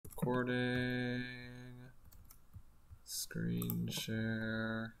recording. Screen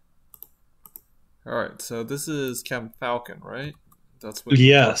share. Alright, so this is Captain Falcon, right? That's what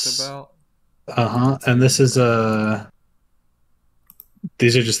you talked about? And this is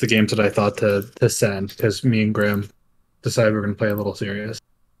these are just the games that I thought to send because me and Graham decided we're gonna play a little serious.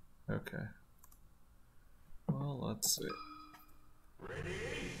 Okay. Well, let's see.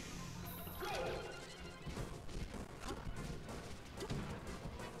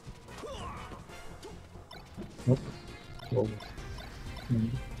 Oh, whoa.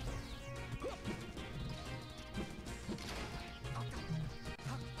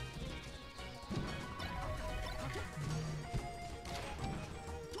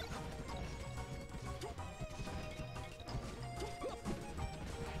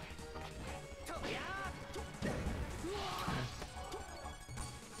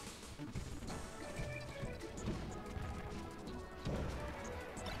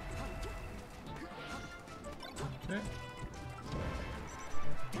 Okay.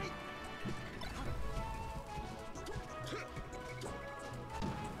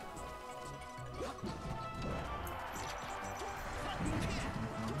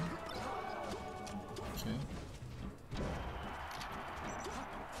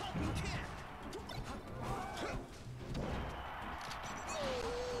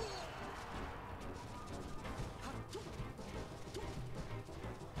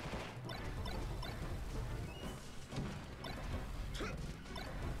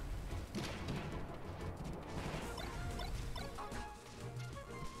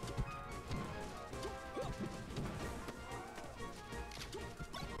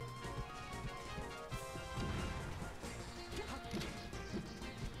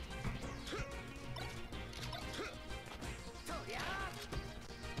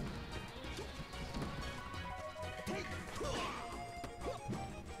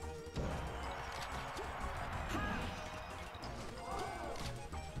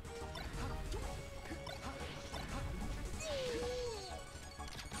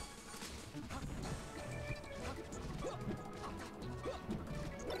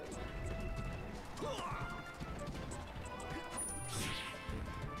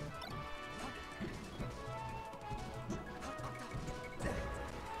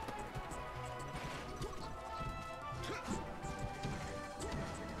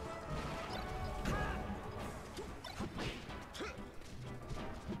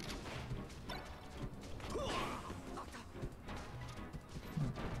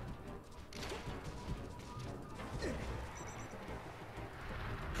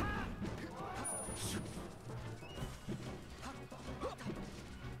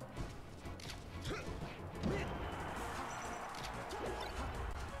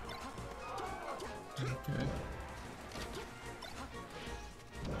 Okay. Okay.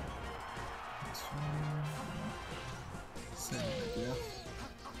 Same idea.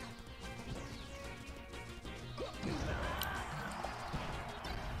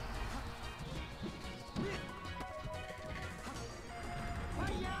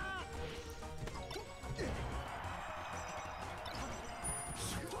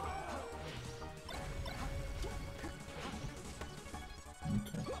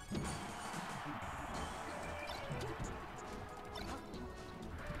 Okay.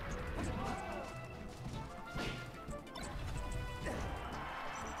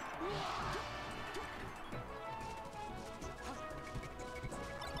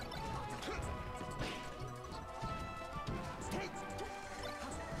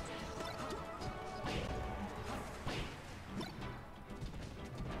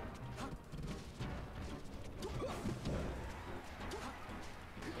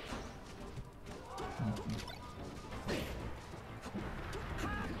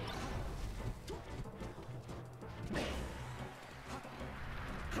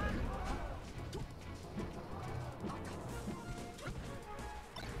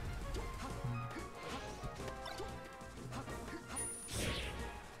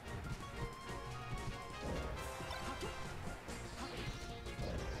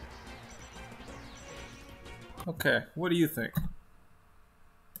 Okay, what do you think?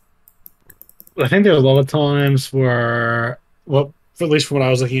 I think there are a lot of times where, well, at least from what I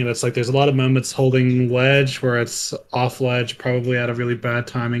was looking at, it's like there's a lot of moments holding ledge where it's off ledge, probably at a really bad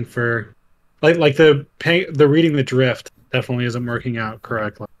timing for, like the reading the drift definitely isn't working out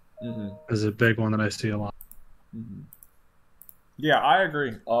correctly. Mm-hmm. Is a big one that I see a lot. Mm-hmm. Yeah, I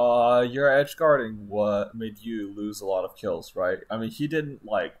agree. Your edge guarding what made you lose a lot of kills, right? I mean, he didn't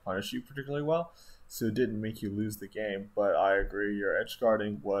like punish you particularly well, so it didn't make you lose the game. But I agree, your edge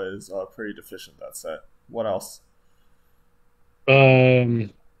guarding was pretty deficient that set. What else?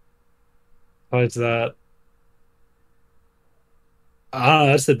 Um, Besides that, I don't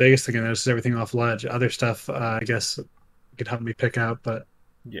know. That's the biggest thing I noticed is everything off ledge. Other stuff, I guess, could help me pick out, but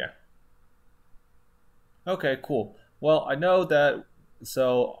Yeah. Okay, cool. Well, I know that,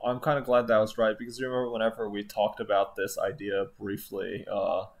 so I'm kind of glad that I was right because you remember whenever we talked about this idea briefly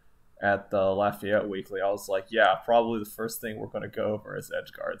at the Lafayette Weekly, I was like, yeah, probably the first thing we're going to go over is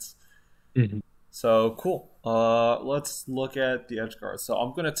edge guards. Mhm. So cool. Let's look at the edge guard. So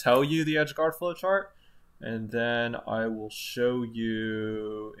I'm going to tell you the edge guard flowchart, and then I will show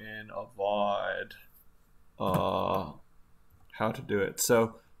you in a VOD how to do it.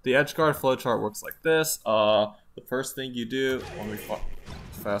 So the edge guard flowchart works like this. The first thing you do, let me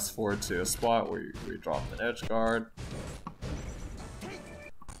fast forward to a spot where you drop an edge guard.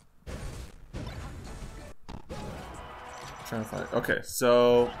 Trying to find. Okay,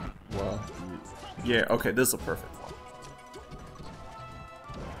 so well, yeah. Okay, this is a perfect one.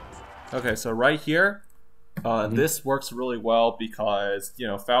 Okay, so right here, this works really well because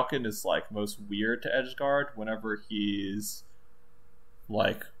Falcon is like most weird to edge guard whenever he's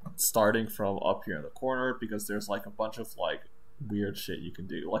like starting from up here in the corner because there's like a bunch of like weird shit you can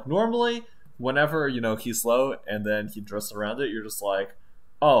do. Like normally, whenever he's low and then he drifts around it, you're just like,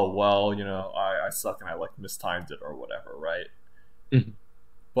 oh well, I suck and I like mistimed it or whatever, right? Mhm.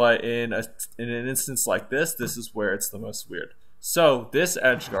 But in an instance like this is where it's the most weird. So this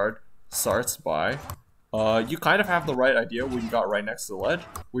edge guard starts by you kind of have the right idea what you got right next to the ledge,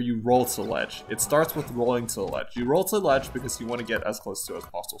 where you roll to the ledge. It starts with rolling to the ledge. You roll to the ledge because you want to get as close to it as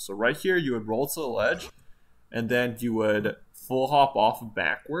possible. So right here, you would roll to the ledge, and then you would full hop off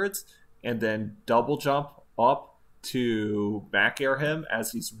backwards, and then double jump up to back air him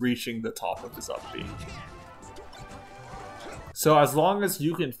as he's reaching the top of his up B. So as long as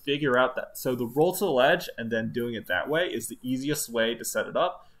you can figure out that, so the roll to the ledge and then doing it that way is the easiest way to set it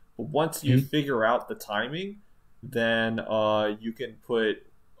up. But once you figure out the timing, then you can put,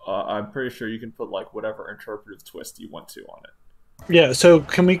 I'm pretty sure you can put like whatever interpretive twist you want to on it. Yeah. So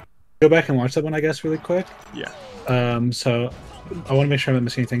can we go back and watch that one? I guess really quick. Yeah. So I want to make sure I'm not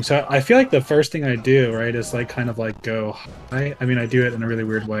missing anything. So I feel like the first thing I do, right, is like kind of like go high. I mean, I do it in a really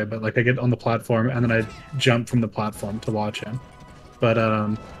weird way, but like I get on the platform and then I jump from the platform to watch him. But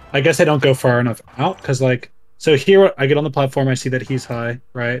I guess I don't go far enough out because like, so here I get on the platform, I see that he's high,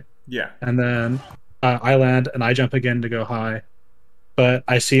 right? Yeah. And then I land and I jump again to go high, but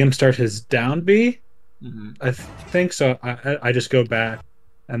I see him start his down B. I think so. I just go back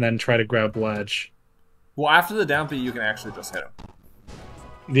and then try to grab ledge. Well, after the down B, you can actually just hit him.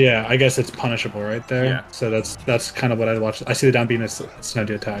 Yeah, I guess it's punishable right there. Yeah. So that's kind of what I watch. I see the down B and it's no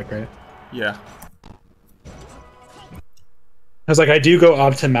attack, right? Yeah. I was like, I do go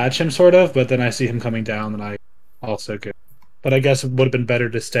up to match him, sort of, but then I see him coming down, and I also go. But I guess it would have been better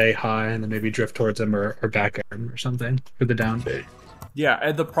to stay high and then maybe drift towards him or back at him or something for the down B. Yeah,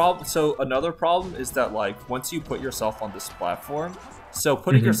 and the problem, so another problem is that like once you put yourself on this platform, so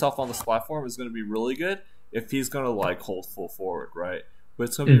putting yourself on this platform is going to be really good if he's going to like hold full forward, right? But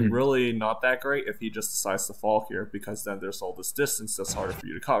it's going to be really not that great if he just decides to fall here because then there's all this distance that's harder for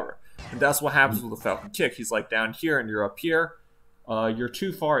you to cover. And that's what happens with the Falcon kick. He's like down here and you're up here. You're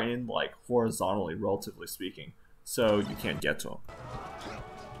too far in, like, horizontally, relatively speaking, so you can't get to him.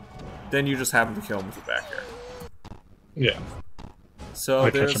 Then you just happen to kill him with your back air. Yeah. So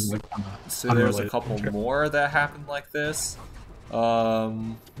there's like, a couple more that happened like this.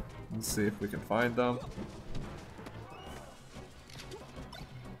 Let's see if we can find them.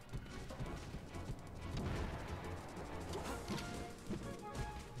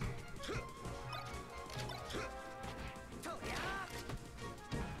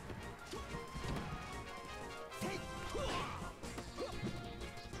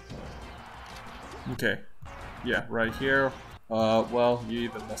 Okay. Yeah, right here. Well, you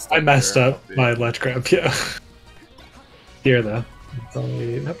even messed up. I messed up my ledge grab, yeah. Here, though.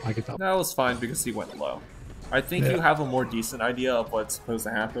 Nope, I can tell. That was fine because he went low. I think you have a more decent idea of what's supposed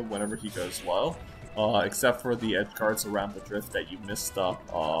to happen whenever he goes low. Except for the edge guards around the drift that you missed up,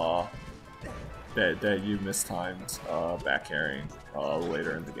 that you mistimed back carrying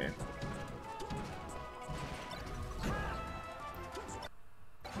later in the game.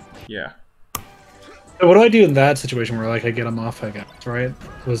 Yeah. So what do I do in that situation where like I get him off, I guess, right?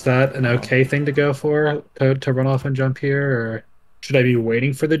 Was that an okay thing to go for, to run off and jump here, or should I be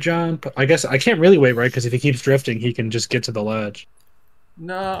waiting for the jump? I guess I can't really wait, right? Because if he keeps drifting, he can just get to the ledge.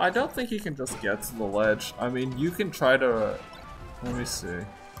 No, I don't think he can just get to the ledge. I mean, you can try to... Let me see.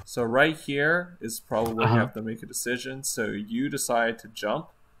 So right here is probably where you have to make a decision. So you decide to jump,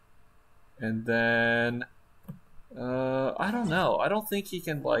 and then I don't know. I don't think he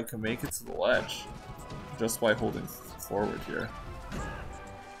can like make it to the ledge just by holding forward here.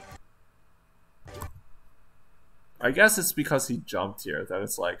 I guess it's because he jumped here that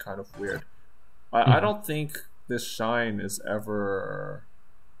it's like kind of weird. I don't think this shine is ever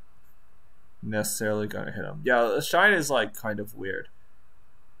necessarily going to hit him. Yeah, the shine is like kind of weird.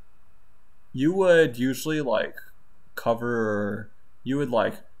 You would usually like cover. You would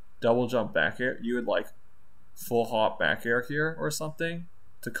like double jump back air. You would like full hop back air here or something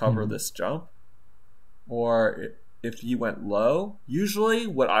to cover this jump. Or if you went low, usually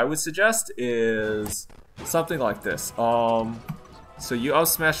what I would suggest is something like this. So you up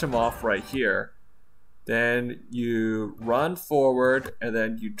smash him off right here. Then you run forward and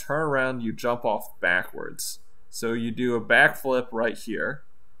then you turn around, you jump off backwards. So you do a backflip right here.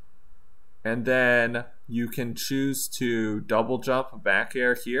 And then you can choose to double jump back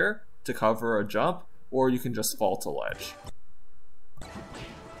air here to cover a jump, or you can just fall to ledge.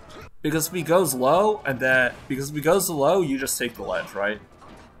 Because if he goes low, you just take the ledge, right?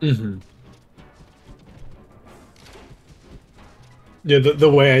 Yeah, the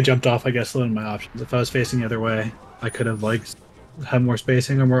way I jumped off, I guess, limited my options. If I was facing the other way, I could have like had more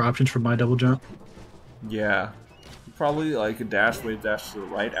spacing or more options for my double jump. Yeah. Probably like a dash, wave dash to the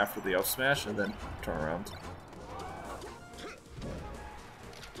right after the up smash, and then turn around.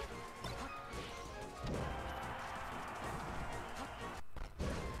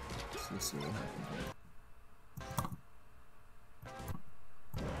 Let's see what happens here.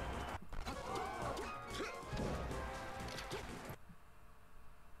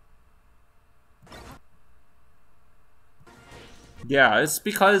 Yeah, it's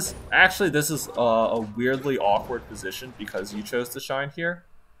because actually this is a weirdly awkward position because you chose to shine here.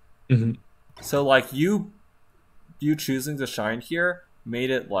 So like you choosing to shine here made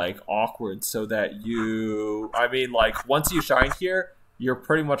it like awkward so that like once you shine here, you're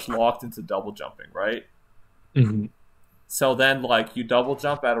pretty much locked into double jumping, right? So then like you double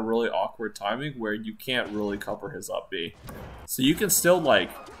jump at a really awkward timing where you can't really cover his up B. So you can still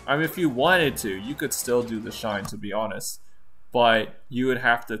like, if you wanted to, you could still do the shine, to be honest. But you would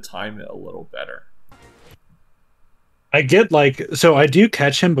have to time it a little better. I get like, so I do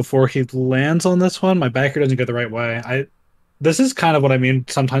catch him before he lands on this one. My backer doesn't go the right way. This is kind of what I mean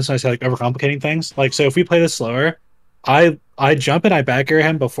sometimes when I say like overcomplicating things. Like, so if we play this slower, I jump and I back air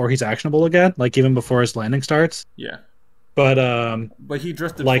him before he's actionable again, like even before his landing starts. Yeah. But he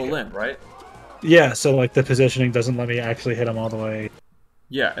drifted like, full in, right? Yeah, so like the positioning doesn't let me actually hit him all the way.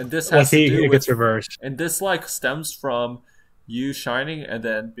 Yeah, and this has to do with, gets reversed. And this like stems from you shining and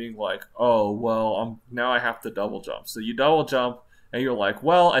then being like, oh well, now I have to double jump. So you double jump and you're like,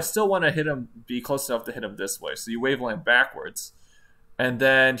 well, I still want to hit him, be close enough to hit him this way. So you waveland backwards, and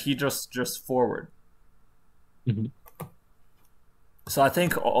then he just forward. So I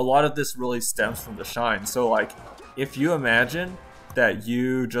think a lot of this really stems from the shine. So like, if you imagine that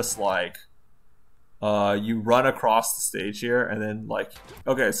you just like, you run across the stage here, and then like,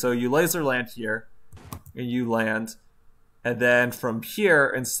 okay, so you laser land here, and you land. And then from here,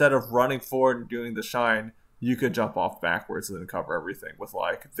 instead of running forward and doing the shine, you could jump off backwards and then cover everything with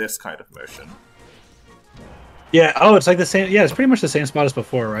like this kind of motion. Yeah, oh, it's like the same. Yeah, it's pretty much the same spot as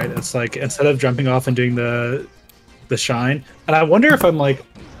before, right? It's like instead of jumping off and doing the shine. And I wonder if I'm like,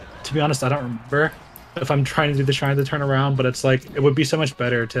 to be honest, I don't remember if I'm trying to do the shine to turn around, but it's like it would be so much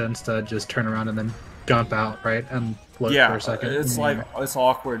better to instead just turn around and then jump out, right? And float for a second. It's like it's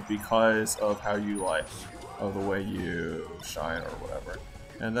awkward because of how you like of the way you shine or whatever.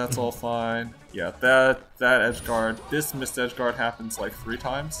 And that's all fine. Yeah, that edge guard, this missed edge guard happens like 3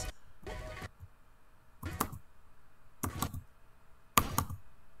 times.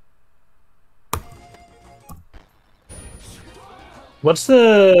 What's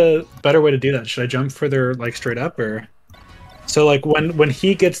the better way to do that? Should I jump further like straight up, or so like when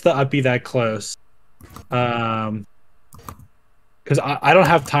he gets the up B that close, because I don't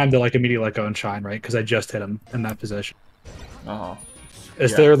have time to like immediately let go and shine, right? Because I just hit him in that position.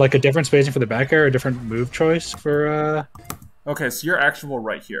 Is there like a different spacing for the back air, or a different move choice for? Okay, so you're actionable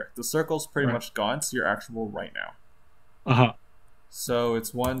right here. The circle's pretty much gone, so you're actionable right now. So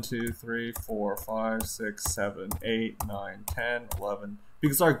it's 1, 2, 3, 4, 5, 6, 7, 8, 9, 10, 11.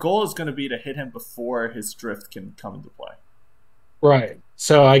 Because our goal is going to be to hit him before his drift can come into play. Right.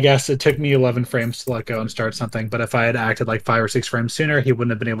 So I guess it took me 11 frames to let go and start something, but if I had acted like 5 or 6 frames sooner, he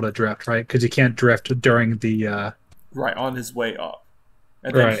wouldn't have been able to drift, right? Because you can't drift during the... Right, on his way up.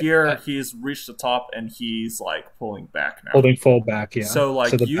 And then here, he's reached the top, and he's, like, pulling back now. Holding full back, yeah. So, like,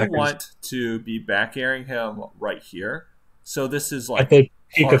 so you want to be back airing him right here. So this is, like... At the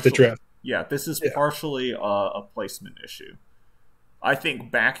peak of the drift. Yeah, this is Yeah. partially a placement issue. I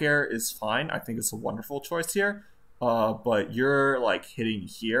think back air is fine. I think it's a wonderful choice here. But you're like hitting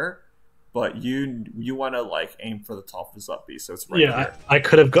here, but you want to like aim for the top of his up B, so it's right Yeah, here. I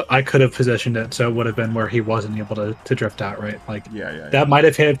could have positioned it so it would have been where he wasn't able to drift out, right? Like Yeah. that might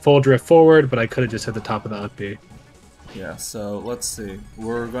have hit full drift forward, but I could have just hit the top of the up B. Yeah, so let's see.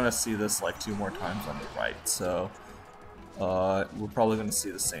 We're gonna see this like 2 more times on the right, so we're probably gonna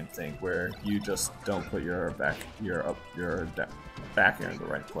see the same thing where you just don't put your back air in the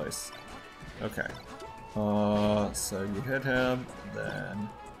right place. Okay. So you hit him, then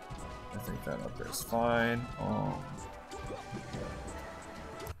I think that up there is fine.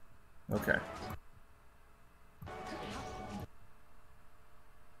 Okay.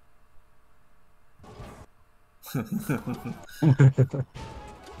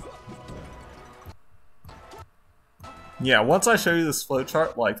 Yeah, once I show you this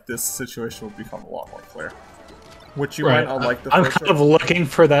flowchart, like, this situation will become a lot more clear. Which you Right. might not like the I'm flowchart. kind of looking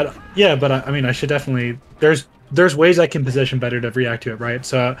for that. Yeah, but I mean, I should definitely. There's ways I can position better to react to it, right?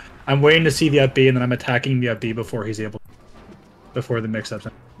 So I'm waiting to see the up B, and then I'm attacking the up B before he's able, before the mix-up,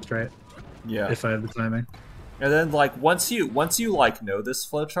 right? Yeah. If I have the timing. And then, like, once you like know this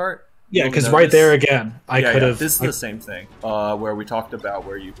flowchart, Yeah, you'll because notice- right there again, I could have. This is the same thing. Where we talked about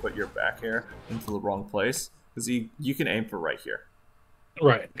where you put your back air into the wrong place, because you can aim for right here.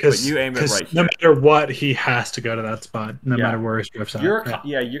 Right, because you aim it right no here. matter what, he has has to go to that spot, no Yeah. matter where his drift's at.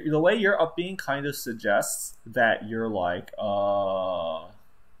 The way you're up being kind of suggests that you're like,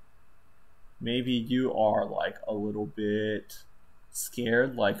 maybe you are like a little bit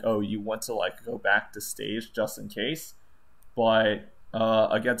scared, like, oh, you want to like go back to stage just in case, but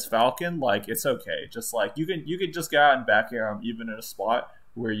against Falcon, like, it's okay. Just like you can just get out and back air him even in a spot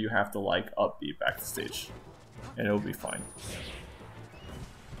where you have to like up B back to stage, and it'll be fine.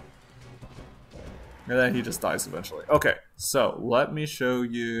 And then he just dies eventually. Okay, so let me show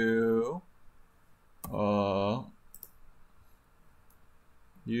you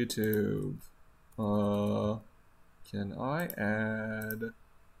YouTube. Can I add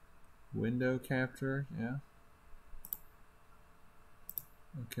window capture? Yeah.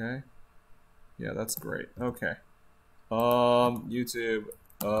 Okay. Yeah, that's great. Okay. YouTube.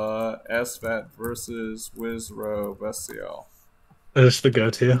 SFAT versus Wizro Bestial. That's the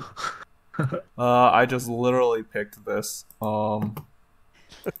go-to. I just literally picked this.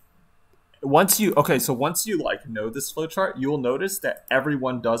 Once you like know this flowchart, you will notice that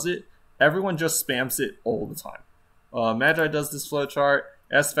everyone does it. Everyone just spams it all the time. Magi does this flowchart.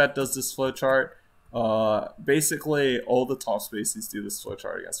 SFAT does this flowchart. Basically, all the top spaces do this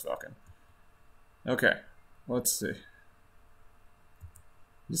flowchart against Falcon. Okay, let's see.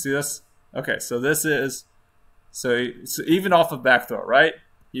 You see this? Okay, so this is so even off of back throw, right?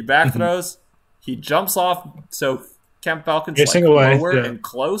 He back throws, he jumps off. So Camp Falcon's like lower and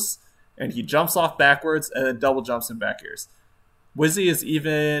close, and he jumps off backwards and then double jumps in back airs. Wizzy is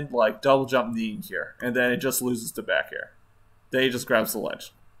even like double jump kneeing here, and then it just loses to back air. Then he just grabs the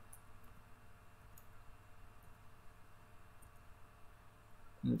ledge.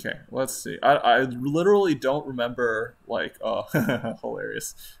 Okay, let's see. I literally don't remember like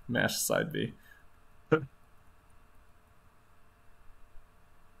hilarious mash side B.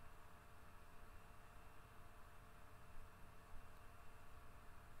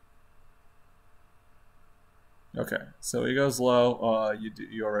 Okay, so he goes low.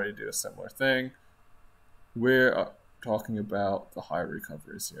 You already do a similar thing. We're talking about the high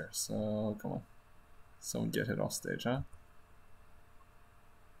recoveries here. So come on, someone get hit off stage, huh?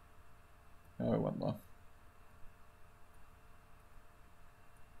 Oh, it went low.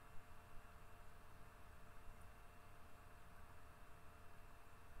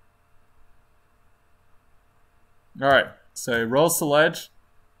 All right, so he rolls the ledge.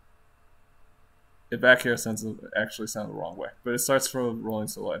 It back here actually sounded the wrong way, but it starts from rolling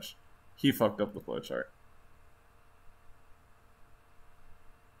to the ledge. He fucked up the flowchart.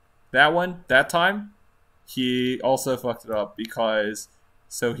 That time, he also fucked it up because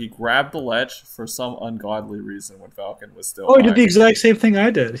he grabbed the ledge for some ungodly reason when Falcon was still. Oh, he did the exact same thing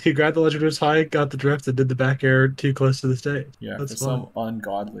I did. He grabbed the ledge when it was high, got the drift, and did the back air too close to the stage. Yeah, that's for some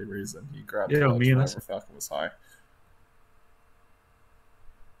ungodly reason, he grabbed the ledge whenever Falcon was high.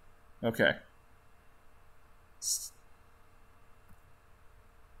 Okay.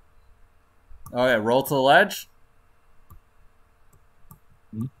 Oh yeah, roll to the ledge.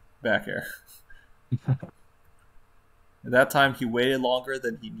 Back air. At that time, he waited longer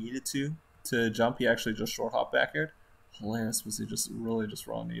than he needed to jump. He actually just short hop back aired. Hilarious. Was he just really just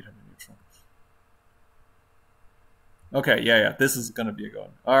raw need him in neutral? Okay, yeah. This is gonna be a good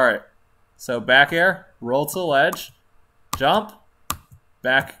one. All right. So back air, roll to the ledge, jump,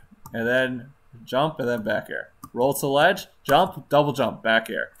 back, and then jump, and then back air. Roll to the ledge, jump, double jump, back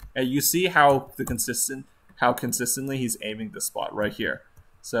air. And you see how consistently he's aiming the spot right here.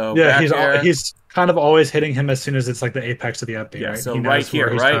 So Yeah, back he's kind of always hitting him as soon as it's like the apex of the up B, yeah, right? so he right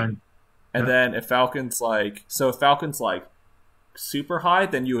here, right? Going. And then if Falcon's like super high,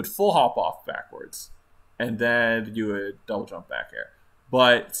 then you would full hop off backwards. And then you would double jump back air.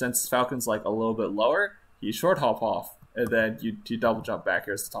 But since Falcon's like a little bit lower, you short hop off. And then you double jump back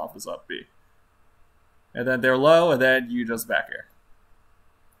air as the top is up B. And then they're low, and then you just back air.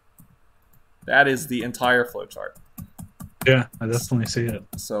 That is the entire flowchart. Yeah, I definitely see it.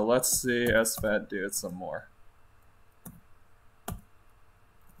 So let's see SFAT do it some more.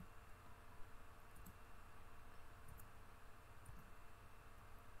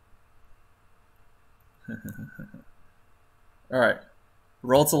 All right.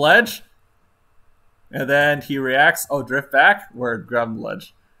 Roll to ledge. And then he reacts. Oh, drift back. We're grab the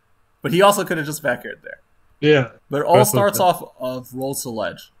ledge. But he also could have just back aired there. Yeah. But it all starts off of roll to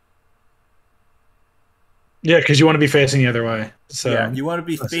ledge. Yeah, because you want to be facing the other way. So yeah, you want to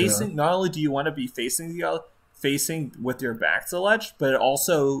be facing. Not only do you want to be facing with your back to the ledge, but it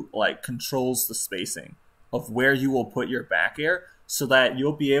also like controls the spacing of where you will put your back air, so that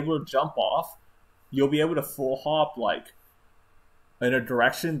you'll be able to jump off. You'll be able to full hop like in a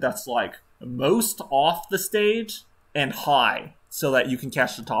direction that's like most off the stage and high, so that you can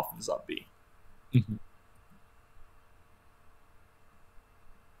catch the top of his up B. Mm-hmm.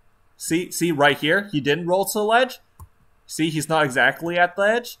 See right here, he didn't roll to the ledge. See, he's not exactly at the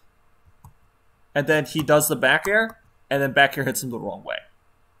edge. And then he does the back air, and then back air hits him the wrong way.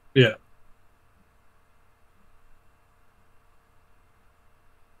 Yeah.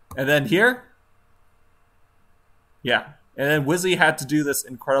 And then here, yeah. And then Wizzy had to do this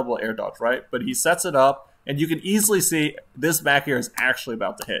incredible air dodge, right? But he sets it up, and you can easily see this back air is actually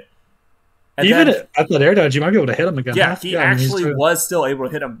about to hit. And even then, at that air dodge, you might be able to hit him again. Yeah, he actually was still able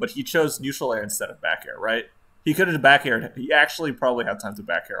to hit him, but he chose neutral air instead of back air, right? He could have back aired. He actually probably had time to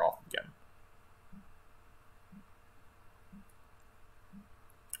back air off again.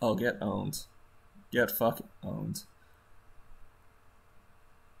 Oh, get owned. Get fucking owned.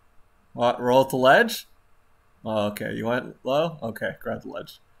 What? Roll to ledge? Oh, okay, you went low? Okay, grab the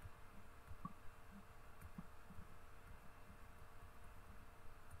ledge.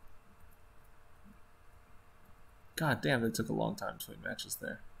 God damn, it took a long time between matches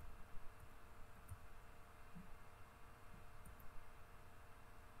there.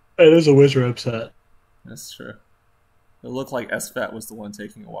 It is a Wizard upset. That's true. It looked like SFAT was the one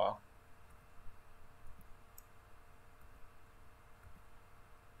taking a while.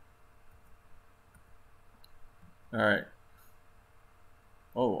 Alright.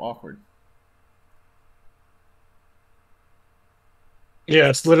 Oh, awkward. Yeah,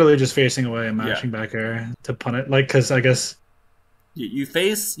 it's literally just facing away and mashing back air to punt it. Like, because I guess you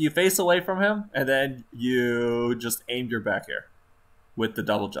face away from him, and then you just aimed your back air with the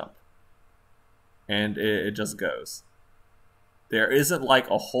double jump, and it just goes. There isn't like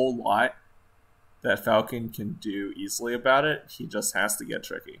a whole lot that Falcon can do easily about it. He just has to get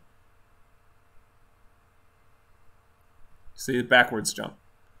tricky. See the backwards jump.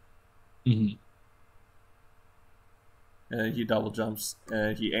 Mm-hmm. And then he double jumps,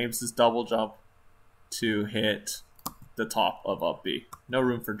 and he aims his double jump to hit the top of up B. No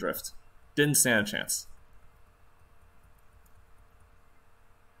room for drift. Didn't stand a chance.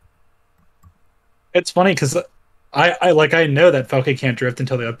 It's funny because I know that Falcon can't drift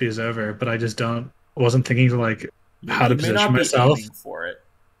until the up B is over, but I just wasn't thinking to like how to position myself for it.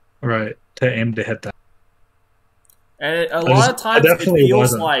 Right, to aim to hit that. And a lot of times it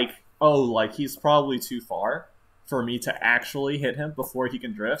feels like, oh, like he's probably too far for me to actually hit him before he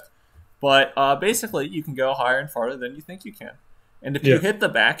can drift. But basically, you can go higher and farther than you think you can. And if you hit the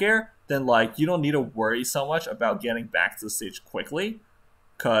back air, then like you don't need to worry so much about getting back to the stage quickly,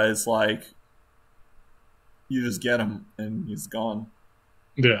 because like you just get him and he's gone.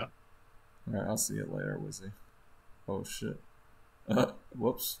 Yeah. All right, I'll see you later, Wizzy. Oh shit.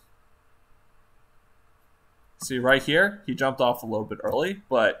 Whoops. See right here, he jumped off a little bit early,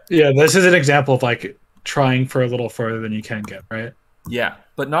 but yeah, this is an example of like trying for a little further than you can get, right? Yeah,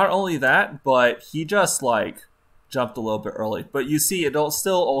 but not only that, but he just like jumped a little bit early. But you see, it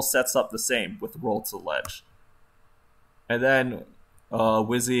still all sets up the same with roll to ledge. And then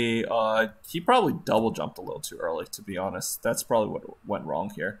Wizzy, he probably double jumped a little too early, to be honest. That's probably what went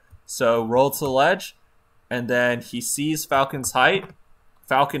wrong here. So roll to ledge, and then he sees Falcon's height.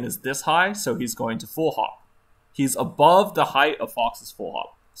 Falcon is this high, so he's going to full hop. He's above the height of Fox's full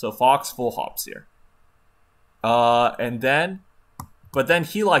hop. So Fox full hops here. But then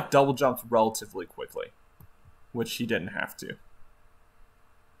he like double jumped relatively quickly, which he didn't have to.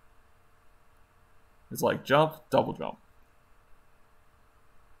 It's like jump, double jump.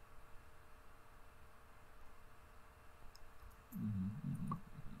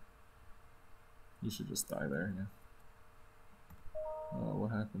 You should just die there, yeah.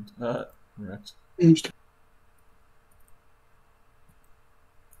 What happened? Wrecked.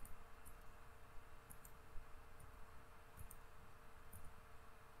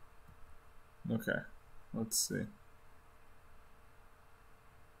 Okay, let's see.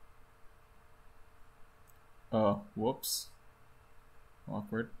 Oh, whoops.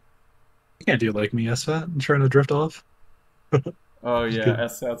 Awkward. You can't do like me, Esfat. I'm trying to drift off. Oh yeah,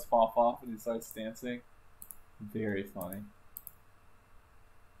 Esfat's pop off and he starts dancing. Very funny.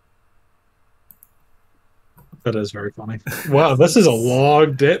 That is very funny. Wow, this is a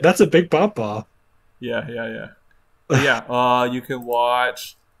long day. That's a big pop off. Yeah. But yeah, you can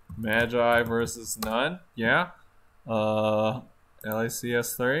watch Magi versus None. Yeah.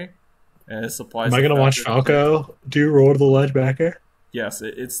 LACS3. And it supplies. Am I gonna watch Falco do roll to the ledge back here? Yes,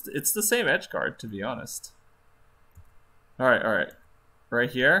 it's the same edge guard, to be honest. Alright. Right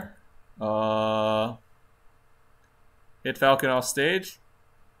here. Hit Falcon off stage.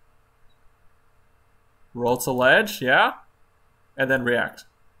 Roll to ledge, yeah? And then react.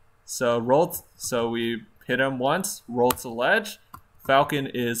 So we hit him once, roll to ledge. Falcon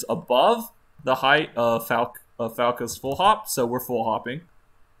is above the height of Falco's full hop, so we're full hopping.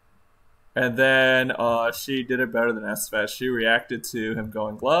 And then she did it better than Esfat. She reacted to him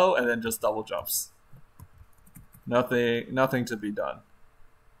going low and then just double jumps. Nothing to be done.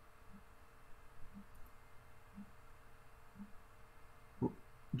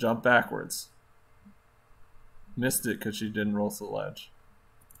 Jump backwards. Missed it because she didn't roll to the ledge.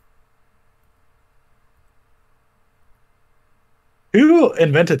 Who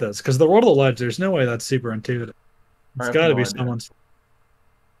invented this? Because the roll to the ledge, there's no way that's super intuitive. It's got to be someone's.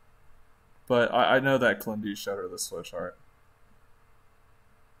 But I know that Clindy showed her the switch art.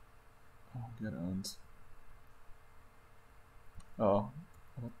 Oh, get owned. Oh,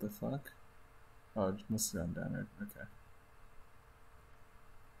 what the fuck? Oh, it must have gone down there. Okay.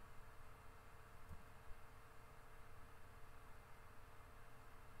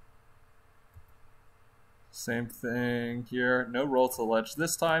 Same thing here. No roll to the ledge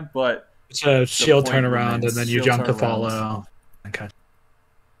this time, but it's a shield turnaround, and then you jump to follow. Okay.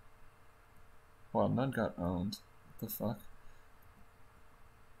 Wow, none got owned. What the fuck?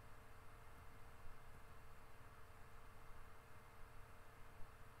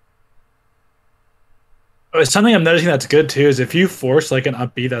 Something I'm noticing that's good too is if you force like an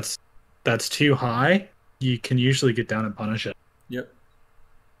up B that's too high, you can usually get down and punish it. Yep.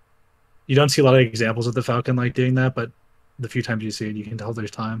 You don't see a lot of examples of the Falcon like doing that, but the few times you see it, you can tell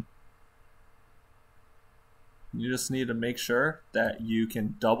there's time. You just need to make sure that you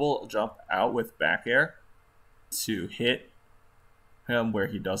can double jump out with back air to hit him where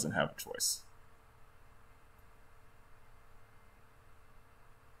he doesn't have a choice.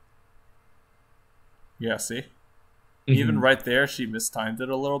 Yeah, see? Even right there, she mistimed it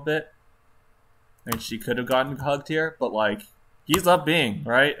a little bit. And she could have gotten hugged here, but like, he's up being,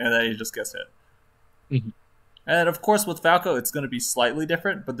 right? And then he just gets hit. And of course, with Falco, it's going to be slightly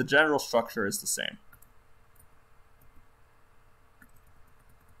different, but the general structure is the same.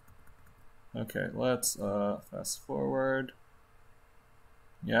 Okay, let's fast forward.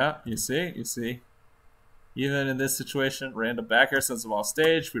 Yeah, you see. Even in this situation, random back air sends him off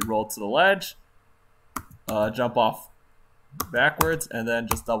stage. We roll to the ledge, jump off backwards, and then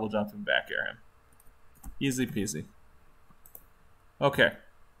just double jump and back air him. Easy peasy. Okay,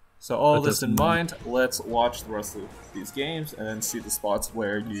 so all this in mind, let's watch the rest of these games and then see the spots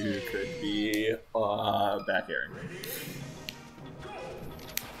where you could be back airing.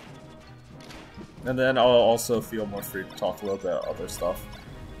 And then I'll also feel more free to talk a little bit about other stuff.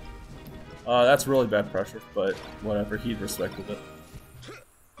 That's really bad pressure, but whatever, he respected it.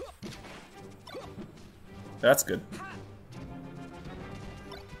 That's good.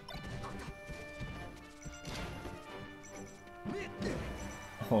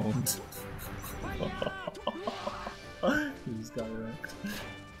 Owned. He just got wrecked.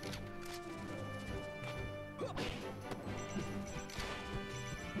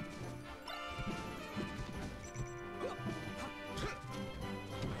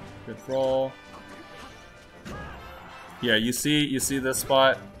 Good roll. Yeah, you see this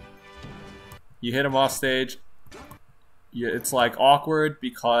spot. You hit him off stage. It's like awkward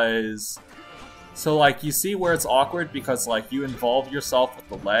because So like you see where it's awkward because like you involve yourself with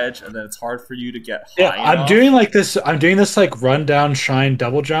the ledge and then it's hard for you to get high enough. I'm doing like this. I'm doing this like run down shine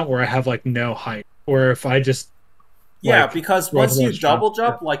double jump where I have like no height. Or if I just because once you double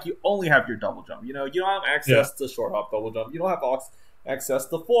jump, like you only have your double jump. You know, you don't have access to short hop double jump. You don't have access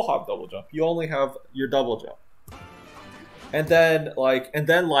to full hop double jump. You only have your double jump. And then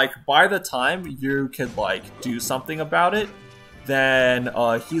by the time you can like do something about it, then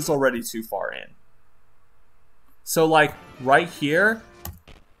he's already too far in. So like right here,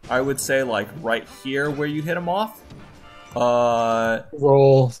 I would say like right here where you hit him off.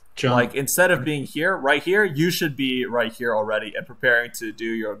 Roll jump. Like instead of being here, right here, you should be right here already and preparing to do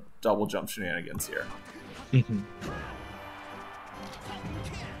your double jump shenanigans here. Mm-hmm.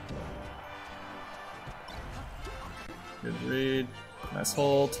 Good read. Nice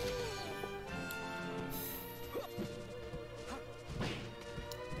hold.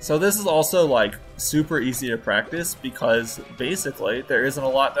 So this is also like super easy to practice because basically there isn't a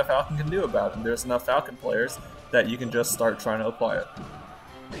lot that Falcon can do about it. And there's enough Falcon players that you can just start trying to apply it.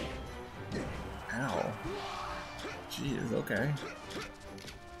 Ow. Jeez, okay.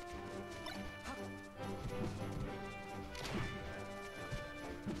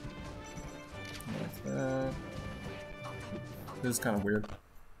 Like that. This is kind of weird.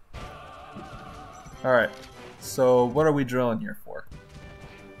 Alright, so what are we drilling here for?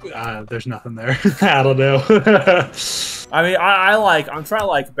 There's nothing there. I don't know. I mean, I'm trying to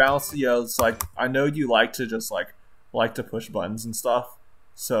like balance the like I know you like to just like to push buttons and stuff.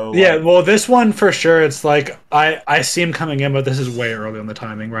 So yeah, well, this one for sure. It's like I see him coming in, but this is way early on the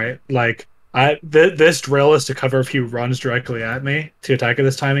timing, right? Like this drill is to cover if he runs directly at me to attack at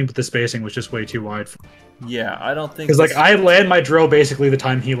this timing, but the spacing was just way too wide. Yeah, I don't think because like I land my drill basically the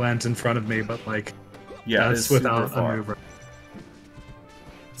time he lands in front of me, but like that's without a move.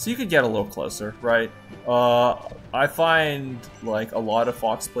 So you could get a little closer, right? I find like a lot of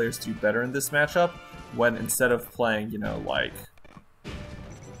Fox players do better in this matchup when instead of playing, you know, like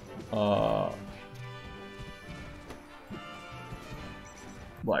blah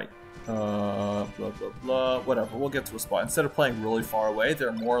blah blah, whatever. We'll get to a spot. Instead of playing really far away,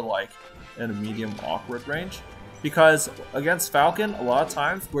 they're more like in a medium awkward range. Because against Falcon, a lot of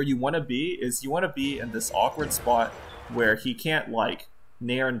times where you want to be is you want to be in this awkward spot where he can't like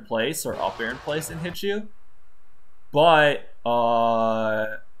nair in place or up air in place and hit you. But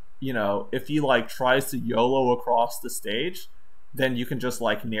you know, if he like tries to YOLO across the stage, then you can just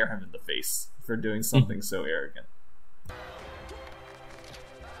like nair him in the face for doing something so arrogant.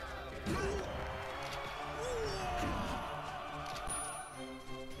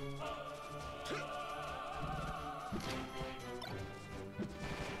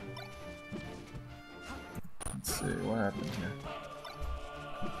 Let's see what happened here.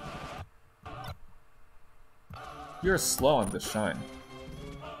 You're slow on this shine.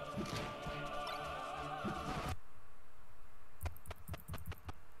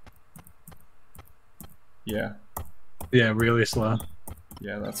 Yeah. Yeah, really slow.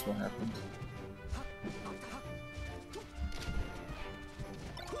 Yeah, that's what happened.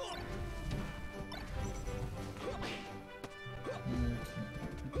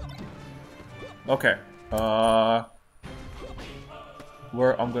 Okay.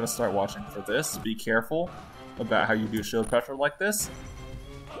 I'm gonna start watching for this. Be careful about how you do shield pressure like this.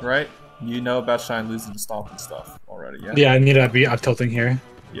 Right? You know about Shine losing to stomp and stuff already, yeah? Yeah, I need to be up tilting here.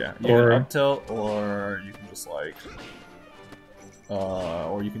 Yeah, you can up tilt, or you can just like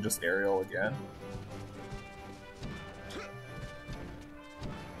or you can just aerial again.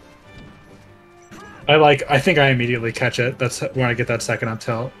 I think I immediately catch it. That's when I get that second up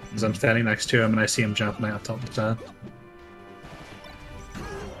tilt, because I'm standing next to him and I see him jump and I up tilt instead.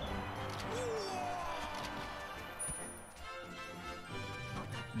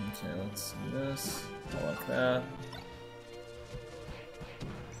 Okay, let's see this. I like that.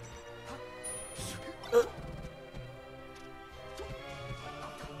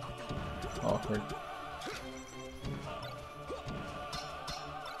 Awkward.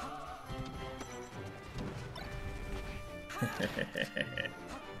 I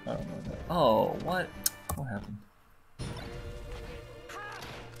don't know that. Oh, what? What happened?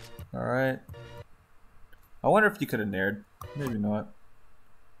 Alright. I wonder if you could have nared. Maybe not.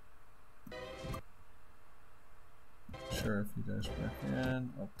 Sure, if you dash back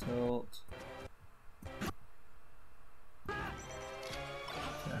in, up tilt.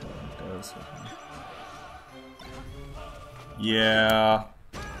 Yeah, it does. Yeah.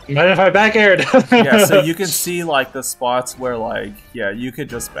 Imagine if I back aired. Yeah, so you can see like the spots where like you could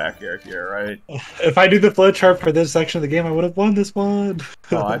just back air here, right? If I do the flowchart for this section of the game, I would have won this one.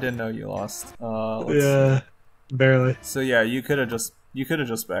 Oh, I didn't know you lost. Let's Yeah, see. barely. So yeah, you could have just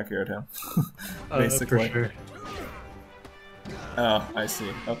back aired him, basically. For sure. Oh, I see.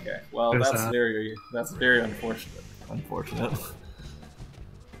 Okay. Well, that's very unfortunate. Unfortunate.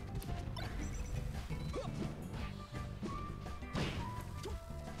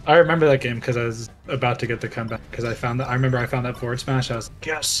 I remember that game because I was about to get the comeback because I found that. I remember I found that forward smash. I was like,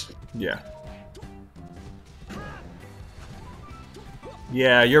 yes. Yeah.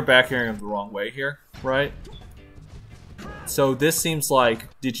 Yeah, you're back airing him the wrong way here, right? So this seems like.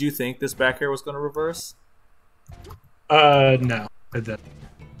 Did you think this back air was going to reverse? No, I didn't.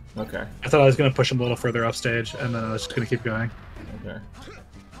 Okay. I thought I was gonna push him a little further off stage, and then I was just gonna keep going. Okay.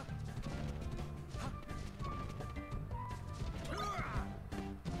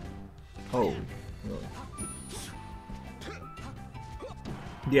 Oh, really?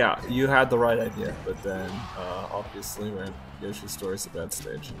 Yeah, you had the right idea, but then obviously ran Yoshi's Story's a bad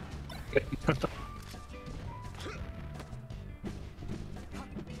stage.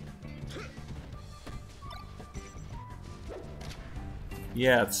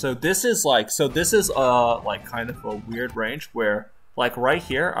 Yeah, so this is like kind of a weird range where like right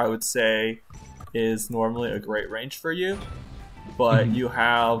here I would say is normally a great range for you, but you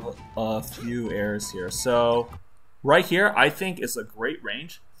have a few errors here. So right here I think is a great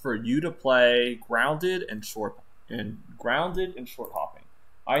range for you to play grounded and short hopping.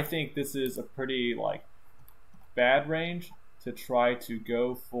 I think this is a pretty like bad range to try to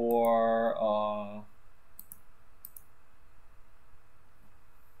go for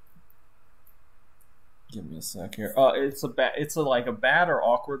give me a sec here. It's a bad or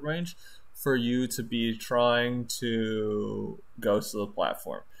awkward range for you to be trying to go to the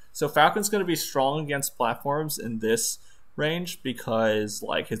platform. So Falcon's going to be strong against platforms in this range because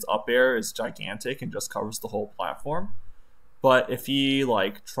like his up air is gigantic and just covers the whole platform. But if he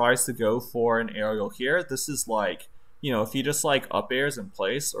like tries to go for an aerial here, this is like, you know, if he just like up airs in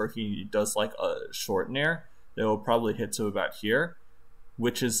place or he does like a short air, it will probably hit to about here.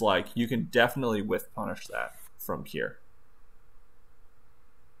 Which is like, you can definitely whiff punish that from here.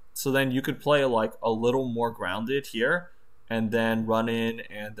 So then you could play like a little more grounded here and then run in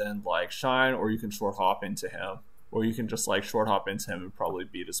and then like shine, or you can short hop into him, or you can just like short hop into him and probably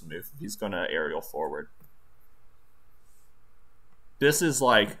beat his move if he's gonna aerial forward. This is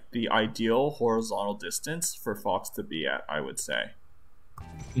like the ideal horizontal distance for Fox to be at, I would say.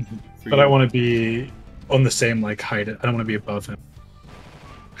 But I want to be on the same like height. I don't want to be above him.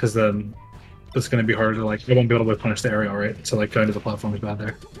 Because then it's going to be harder to like. I won't be able to punish the aerial, right? So like going to the platform is bad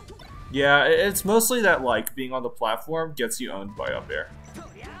there. Yeah, it's mostly that like being on the platform gets you owned by up air.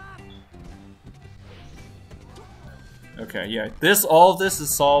 Okay, yeah. All of this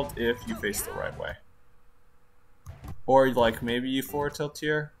is solved if you face the right way, or like maybe you forward tilt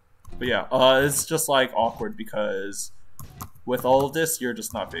here. But yeah, it's just like awkward because with all of this, you're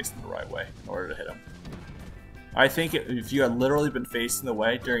just not facing the right way in order to hit him. I think if you had literally been facing the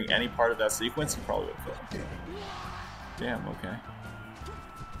way during any part of that sequence, you probably would have killed him. Damn, okay.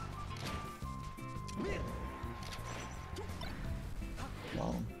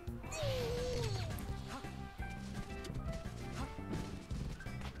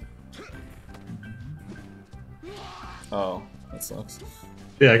 Oh, that sucks.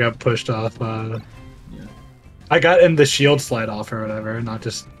 Yeah, I got pushed off. Yeah. I got in the shield slide off or whatever, not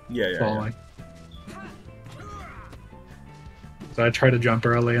just falling. Yeah. So I tried to jump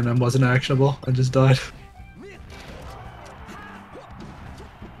early and then wasn't actionable. I just died.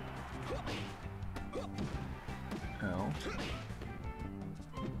 Ow.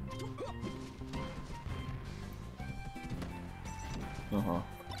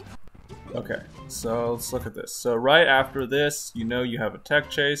 Okay, so let's look at this. So right after this, you know you have a tech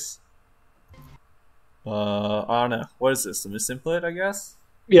chase. I don't know. What is this? A misinput, I guess?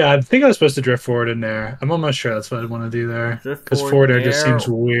 Yeah, I think I was supposed to drift forward in there. I'm almost sure that's what I want to do there. Because forward air just seems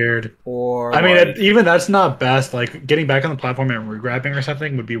weird. Or I mean, even that's not best. Like getting back on the platform and regrabbing or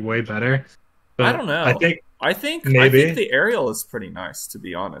something would be way better. But I don't know. I think the aerial is pretty nice, to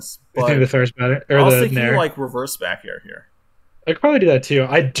be honest. But I think the throw's better. Or I was the thinking nair. like reverse back air here. I could probably do that too.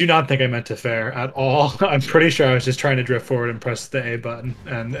 I do not think I meant to fair at all. I'm pretty sure I was just trying to drift forward and press the A button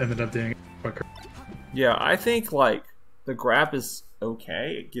and ended up doing it quicker. Yeah, I think like the grab is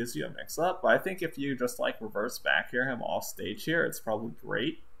okay. It gives you a mix up, but I think if you just like reverse back air him off stage here, it's probably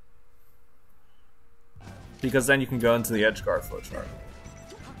great. Because then you can go into the edge guard flowchart.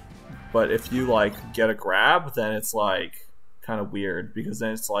 But if you like get a grab, then it's like kind of weird because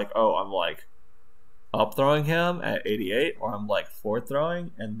then it's like, oh, I'm like up throwing him at 88, or I'm like forward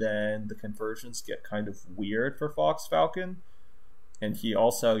throwing, and then the conversions get kind of weird for Fox Falcon. And he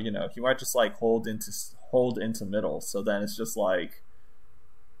also, you know, he might just like hold into middle. So then it's just like,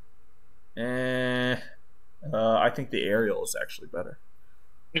 I think the aerial is actually better.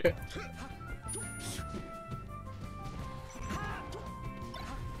 Okay.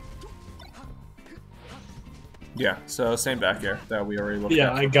 Yeah, so same back air that we already looked at.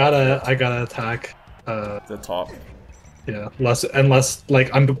 Yeah, I gotta attack the top. Yeah, unless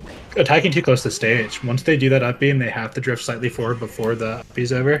like I'm attacking too close to stage. Once they do that up beam, they have to drift slightly forward before the up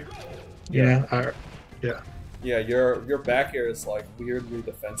beam's over. Yeah. Yeah. Yeah, your back air is like weirdly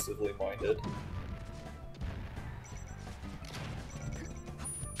defensively minded.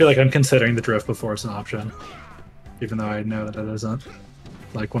 I feel like I'm considering the drift before it's an option, even though I know that it isn't.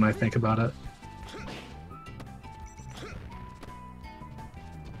 Like when I think about it.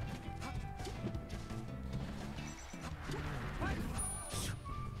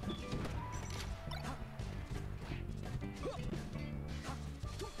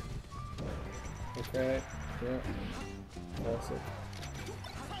 Okay, yeah, classic.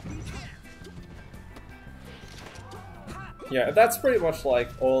 Yeah, that's pretty much like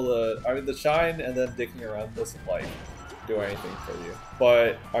all the. I mean, the shine and then dicking around doesn't like do anything for you.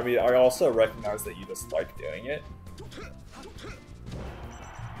 But I mean, I also recognize that you just like doing it.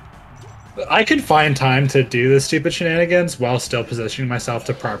 I can find time to do the stupid shenanigans while still positioning myself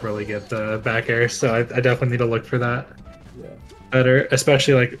to properly get the back air. So I definitely need to look for that better,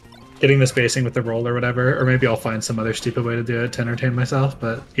 especially like getting the spacing with the roll or whatever, or maybe I'll find some other stupid way to do it to entertain myself.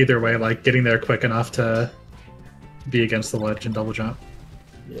 But either way, like getting there quick enough to be against the ledge and double jump,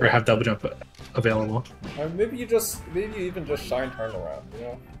 or have double jump available. Or maybe you even just shine turn around, you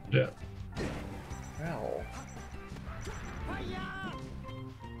know? Yeah. Ow.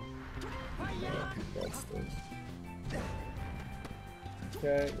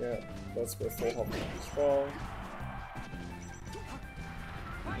 Okay, yeah, that's where full hop is strong.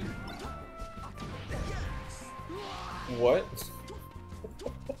 What?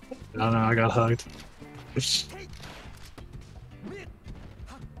 I don't know, I got hugged.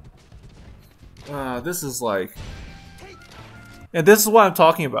 This is like... And this is what I'm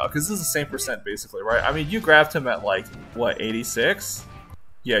talking about, because this is the same percent, basically, right? I mean, you grabbed him at, like, what, 86?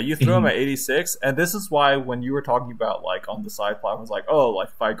 Yeah, you threw him at 86, and this is why when you were talking about, like, on the side platform, it's like, oh, like,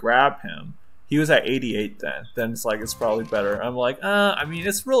 if I grab him, he was at 88 then it's like, it's probably better. I'm like, I mean,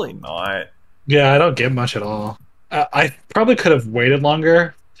 it's really not. Yeah, I don't get much at all. I probably could have waited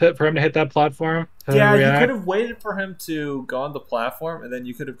longer for him to hit that platform. Yeah, you could have waited for him to go on the platform, and then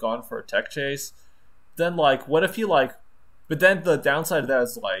you could have gone for a tech chase. Then, like, what if you, like... But then the downside of that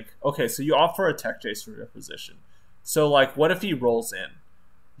is, like, okay, so you offer a tech chase for your position. So, like, what if he rolls in?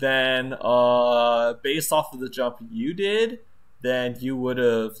 Then, based off of the jump you did, then you would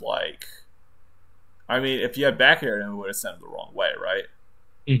have, like... I mean, if you had back air, then it would have sent him the wrong way, right?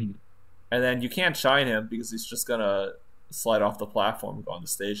 Mm-hmm. And then you can't shine him because he's just gonna slide off the platform and go on the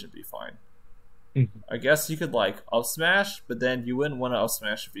stage and be fine. Mm-hmm. I guess you could, like, up smash, but then you wouldn't want to up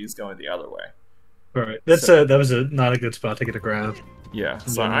smash if he's going the other way. All right, that was not a good spot to get a grab. Yeah,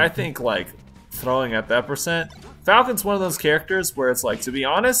 so I think, like, throwing at that percent, Falcon's one of those characters where it's like, to be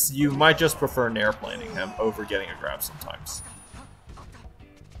honest, you might just prefer nairplaning him over getting a grab sometimes.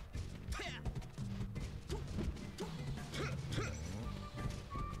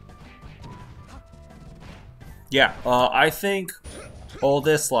 Yeah, I think all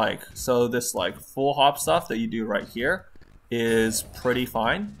this, like, so this, like, full hop stuff that you do right here is pretty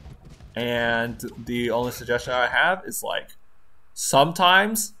fine. And the only suggestion I have is, like,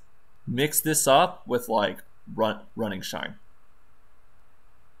 sometimes mix this up with, like, running shine.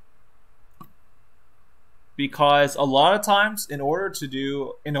 Because a lot of times, in order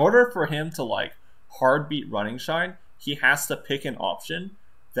for him to, like, hard beat running shine, he has to pick an option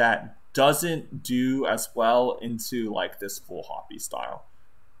that doesn't do as well into, like, this full hoppy style.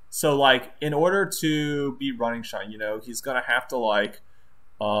 So, like, in order to beat running shine, you know, he's gonna have to, like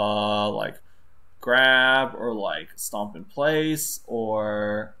grab or, like, stomp in place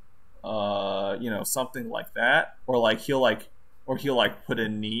or you know, something like that, or like he'll put a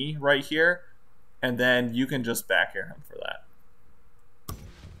knee right here, and then you can just back air him for that.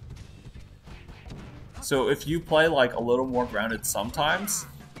 So if you play, like, a little more grounded sometimes,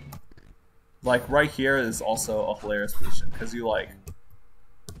 like, right here is also a hilarious position because you, like,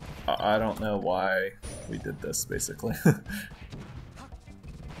 I don't know why we did this, basically.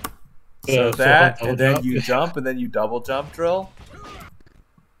 So that, and then you jump, and then you double jump drill.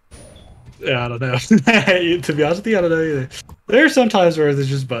 Yeah, I don't know. To be honest with you, I don't know either. There are some times where there's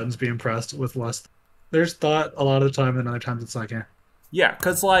just buttons being pressed with less. There's thought a lot of the time, and other times it's like, yeah. Yeah,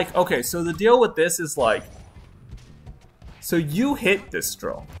 because, like, okay, so the deal with this is, like, so you hit this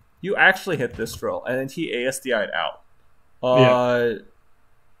drill. You actually hit this drill, and then he ASDI'd out. Yeah.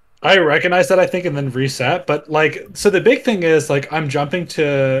 I recognize that, I think, and then reset. But, like, so the big thing is, like, I'm jumping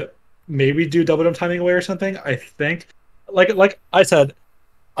to maybe do double jump timing away or something, I think. Like I said,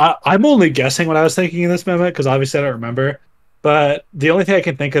 I'm only guessing what I was thinking in this moment, because obviously I don't remember. But the only thing I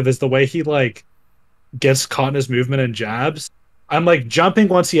can think of is the way he, like, gets caught in his movement and jabs. I'm, like, jumping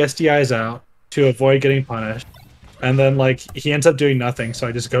once he SDIs out to avoid getting punished. And then, like, he ends up doing nothing, so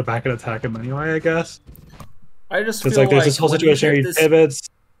I just go back and attack him anyway, I guess. I just Because, feel like, there's this whole situation where he pivots.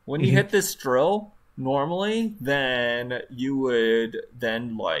 When you hit this drill, normally, then you would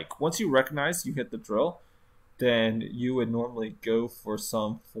then, like, once you recognize you hit the drill, then you would normally go for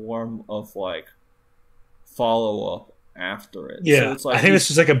some form of, like, follow-up after it. Yeah, so it's like I think this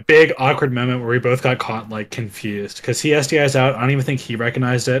was like a big awkward moment where we both got caught, like, confused. Because he SDIs out, I don't even think he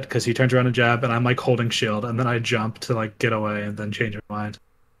recognized it, because he turns around and jab, and I'm, like, holding shield, and then I jump to, like, get away and then change my mind.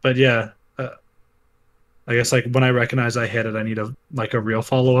 But yeah, I guess, like, when I recognize I hit it, I need a real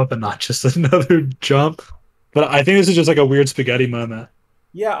follow-up and not just another jump. But I think this is just like a weird spaghetti moment.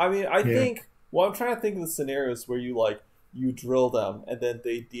 Yeah, I mean, I think, well, I'm trying to think of the scenarios where you, like, you drill them, and then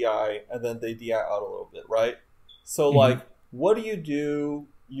they DI, and then they DI out a little bit, right? So, like, what do you do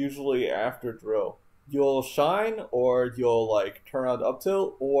usually after drill? You'll shine, or you'll, like, turn around up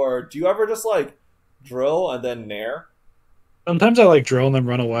tilt, or do you ever just, like, drill and then nair? Sometimes I, like, drill and then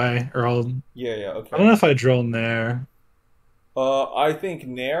run away, or I'll... Yeah, okay. I don't know if I drill nair. I think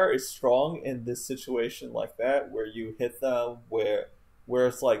nair is strong in this situation like that, where you hit them, where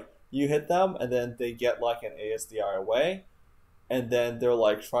it's like, you hit them, and then they get, like, an ASDI away, and then they're,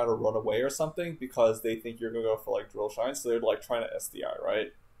 like, trying to run away or something because they think you're gonna go for, like, drill shine, so they're, like, trying to SDI,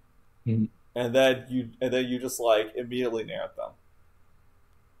 right? Mm-hmm. And then you just, like, immediately nair at them.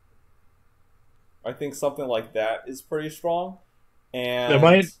 I think something like that is pretty strong. And I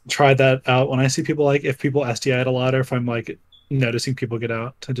might try that out when I see people, like, if people SDI it a lot, or if I'm, like, noticing people get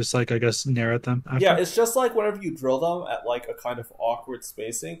out, to just, like, I guess, nair at them after. Yeah, it's just like whenever you drill them at, like, a kind of awkward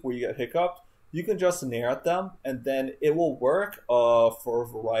spacing where you get hiccuped, you can just nair at them, and then it will work for a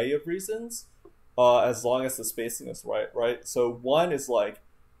variety of reasons, as long as the spacing is right? So one is, like,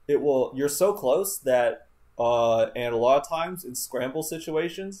 you're so close that, and a lot of times in scramble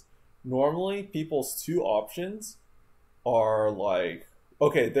situations, normally people's two options are, like,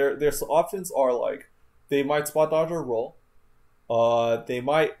 okay, their options are, like, they might spot dodge or roll, they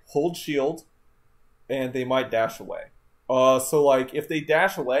might hold shield, and they might dash away. So, like, if they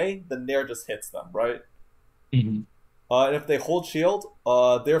dash away, the nair just hits them, right? Mm-hmm. And if they hold shield,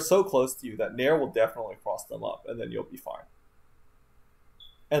 they're so close to you that nair will definitely cross them up, and then you'll be fine.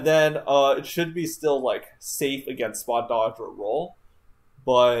 And then it should be still, like, safe against spot dodge or roll,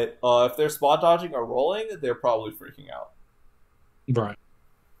 but if they're spot dodging or rolling, they're probably freaking out. Right.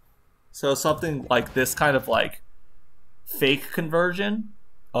 So something like this kind of, like, fake conversion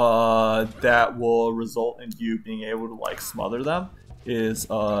that will result in you being able to, like, smother them is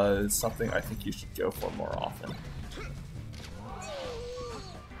something I think you should go for more often.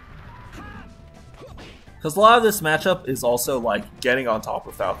 Because a lot of this matchup is also, like, getting on top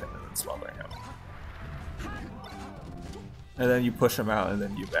of Falcon and then smothering him. And then you push him out, and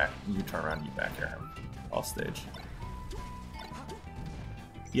then you turn around and you back air him off stage.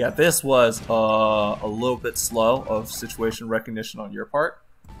 Yeah, this was a little bit slow of situation recognition on your part.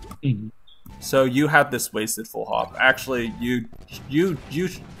 Mm-hmm. So you had this wasted full hop. Actually, you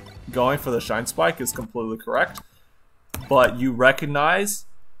going for the shine spike is completely correct, but you recognize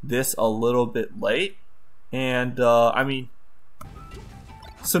this a little bit late, and I mean,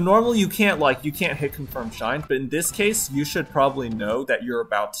 so normally you can't hit confirm shine, but in this case, you should probably know that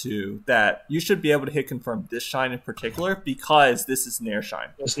that you should be able to hit confirm this shine in particular, because this is nair shine.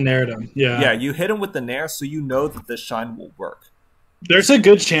 Just nair him, yeah. Yeah, you hit him with the nair, so you know that this shine will work. There's a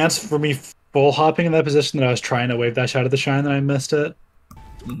good chance for me full hopping in that position that I was trying to wave dash out of the shine and I missed it.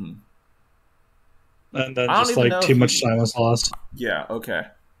 Mm-hmm. And then just, like, too much time was lost. Yeah, okay.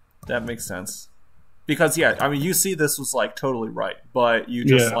 That makes sense. Because, yeah, I mean, you see this was, like, totally right, but you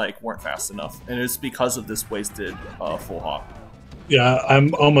just, like, weren't fast enough. And it's because of this wasted full hop. Yeah,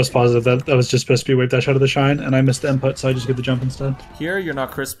 I'm almost positive that was just supposed to be wave dash out of the shine, and I missed the input, so I just get the jump instead. Here, you're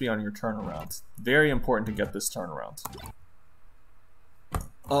not crispy on your turnaround. Very important to get this turnaround.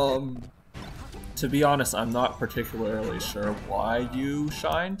 To be honest, I'm not particularly sure why you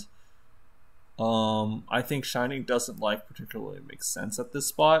shined. I think shining doesn't, like, particularly make sense at this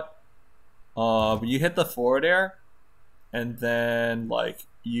spot. But you hit the forward air, and then like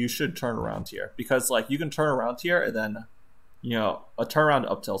you should turn around here because like you can turn around here, and then a turnaround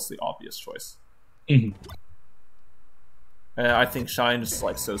up tilt's the obvious choice. Mm-hmm. And I think Shine is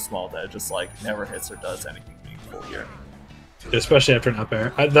like so small that it just like never hits or does anything meaningful here. Especially after an up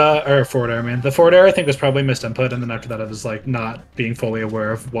air, or forward air. I mean, the forward air I think was probably missed input, and then after that it was like not being fully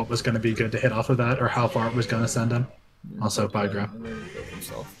aware of what was going to be good to hit off of that or how far it was going to send him. Yeah, also, by grab.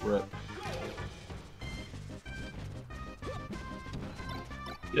 Rip.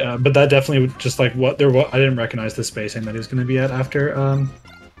 Yeah, but that definitely just like what there was. I didn't recognize the spacing that he was going to be at after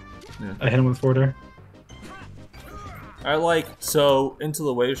I hit him with forward air. I like into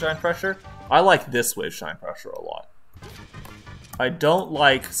the wave shine pressure. I like this wave shine pressure a lot. I don't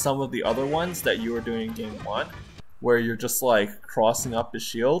like some of the other ones that you were doing in game 1, where you're just like crossing up his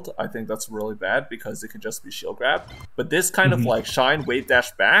shield. I think that's really bad because it can just be shield grab. But this kind of like shine wave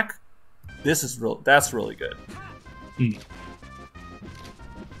dash back, that's really good.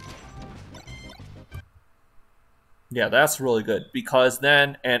 Yeah, that's really good because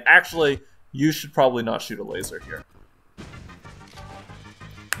then, and actually, you should probably not shoot a laser here.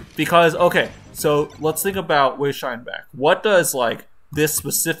 Because, okay, so let's think about wave shine back. What does like this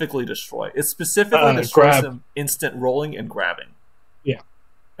specifically destroy? It specifically destroys him instant rolling and grabbing. Yeah.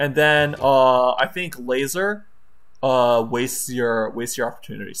 And then I think laser wastes your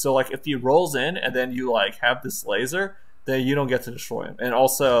opportunity. So like if he rolls in and then you like have this laser, then you don't get to destroy him. And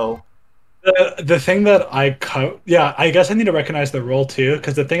also the thing that I guess I need to recognize the roll too,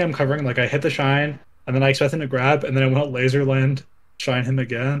 because the thing I'm covering, like I hit the shine and then I expect him to grab and then I won't laser land shine him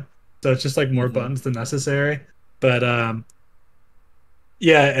again. So it's just like more buttons than necessary. But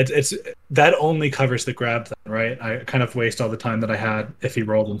yeah, it's that only covers the grab then, right? I kind of waste all the time that I had if he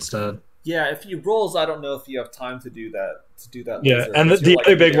rolled instead. Yeah, if he rolls, I don't know if you have time to do that. Yeah, laser, and the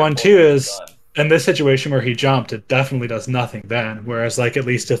other big one too is in this situation where he jumped, it definitely does nothing then. Whereas like at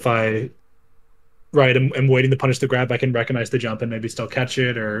least if I I'm waiting to punish the grab, I can recognize the jump and maybe still catch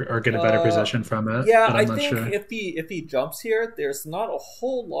it or get a better position from it. Yeah, I think if he jumps here, there's not a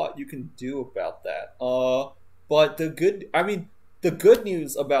whole lot you can do about that. But the good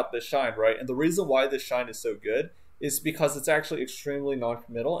news about this shine, right, and the reason why this shine is so good is because it's actually extremely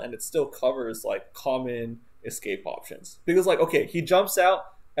non-committal and it still covers like common escape options. Because like, okay, he jumps out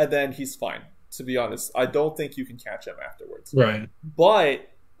and then he's fine. To be honest, I don't think you can catch him afterwards. Right. But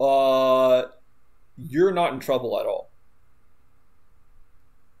you're not in trouble at all,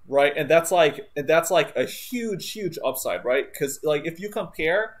 right? And that's like a huge upside, right? Because like if you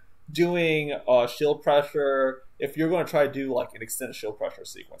compare doing shield pressure, if you're going to try to do like an extended shield pressure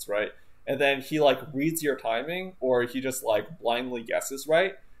sequence, right, and then he like reads your timing or he just like blindly guesses,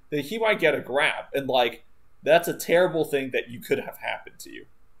 right, then he might get a grab, and like that's a terrible thing that you could have happened to you,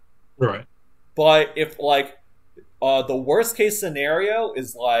 right? But if like the worst case scenario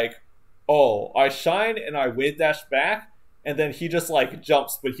is like, oh, I shine and I wave dash back, and then he just like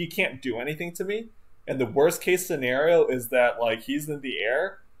jumps, but he can't do anything to me. And the worst case scenario is that like he's in the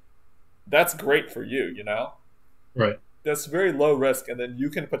air. That's great for you, you know? Right. That's very low risk, and then you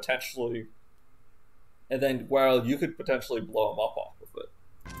could potentially blow him up off of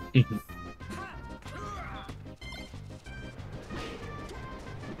it.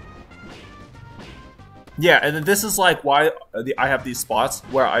 Yeah, and then this is like why I have these spots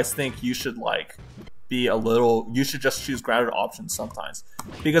where I think you should like you should just choose grounded options sometimes,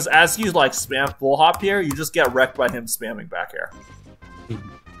 because as you like spam full hop here, you just get wrecked by him spamming back air.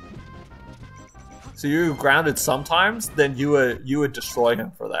 So you're grounded sometimes, then you would destroy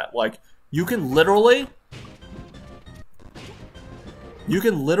him for that. Like you can literally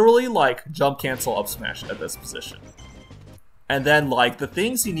like jump cancel up smash at this position. And then, like, the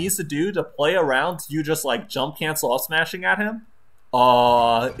things he needs to do to play around you just, like, jump cancel up smashing at him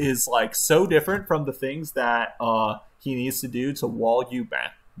is, like, so different from the things that he needs to do to wall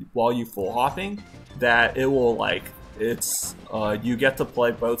you full hopping, that it will, like, you get to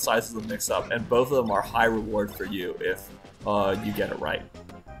play both sides of the mix-up, and both of them are high reward for you if you get it right.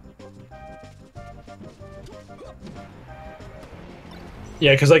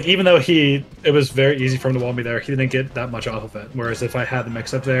 Yeah, because like even though it was very easy for him to wall me there, he didn't get that much off of it. Whereas if I had the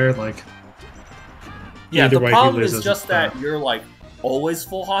mix up there, like the problem is just that you're like always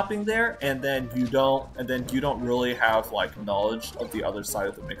full hopping there, and then you don't really have like knowledge of the other side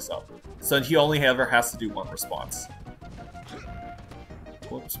of the mix up. So he only ever has to do one response.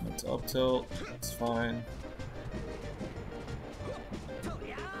 Whoops, meant to up tilt. It's fine.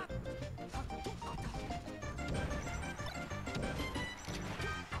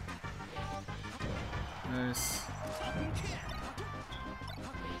 Nice.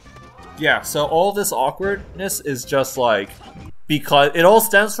 Yeah, so all this awkwardness is just like because it all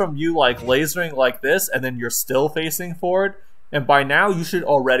stems from you like lasering like this, and then you're still facing forward, and by now you should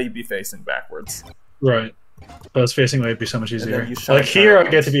already be facing backwards. Right. Those facing away would be so much And then easier. you shine Like here, I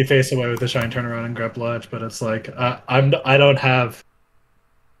turnarounds. get to be face away with the shine turnaround and grab ledge, but it's like I don't have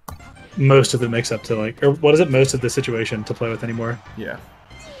most of the mix up to like, or what is it? Most of the situation to play with anymore. Yeah.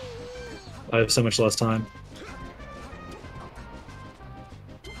 I have so much less time.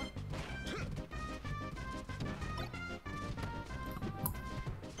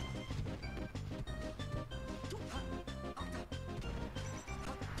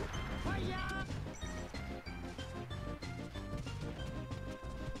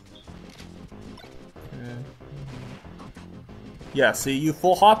 Yeah, see, you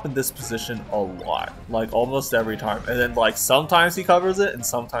full hop in this position a lot. Like, almost every time. And then, like, sometimes he covers it, and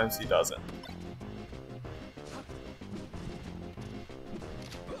sometimes he doesn't.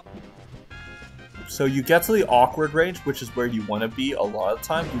 So you get to the awkward range, which is where you want to be a lot of the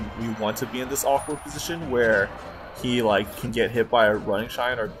time. You want to be in this awkward position where he, like, can get hit by a running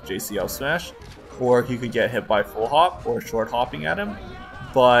shine or JCL smash. Or he could get hit by full hop or short hopping at him.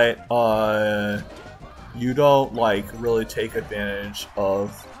 But, you don't like really take advantage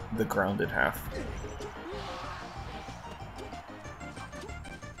of the grounded half.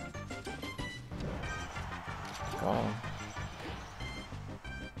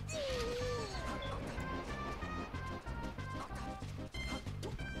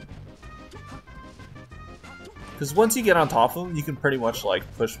 Because once you get on top of him, you can pretty much like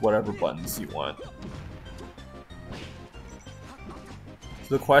push whatever buttons you want.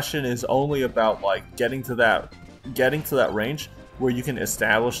 The question is only about like getting to that range where you can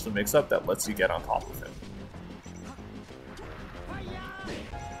establish the mix-up that lets you get on top of him.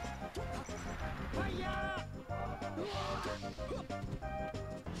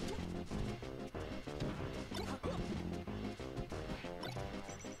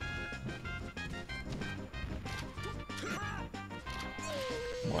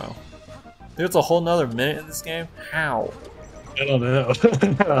 Wow. There's a whole nother minute in this game? How? I don't know. I'm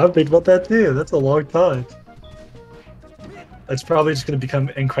thinking about that too. That's a long time. It's probably just going to become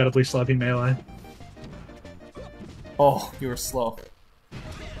incredibly sloppy melee. Oh, you were slow.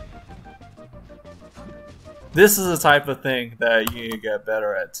 This is the type of thing that you get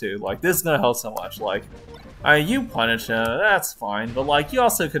better at too. Like, this is going to help so much. Like, you punish him, that's fine. But, like, you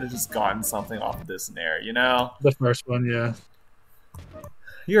also could have just gotten something off of this nair, you know? The first one, yeah.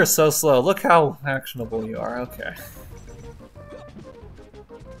 You're so slow. Look how actionable you are. Okay.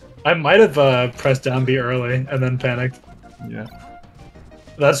 I might have pressed down B early and then panicked. Yeah.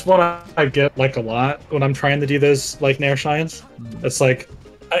 That's one I get like a lot when I'm trying to do those like nair shines. It's like,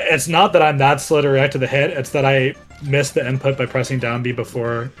 it's not that I'm that slow to react to the hit, it's that I miss the input by pressing down B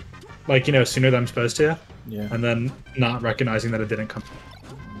before, like, you know, sooner than I'm supposed to. Yeah. And then not recognizing that it didn't come.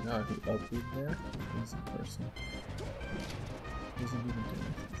 No, he upbeat there. He's in person. Doesn't even do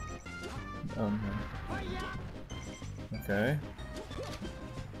anything. No. Okay.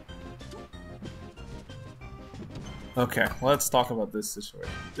 Okay, let's talk about this situation.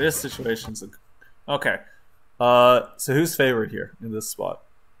 This situation's a... Okay. So who's favored here in this spot?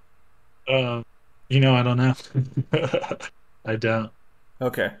 You know, I don't know. I don't.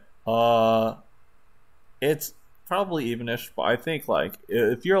 Okay. It's probably evenish, but I think, like,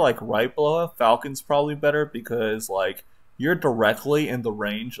 if you're, like, right below him, Falcon's probably better because, like, you're directly in the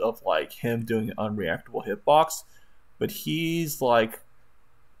range of, like, him doing an unreactable hitbox, but he's, like,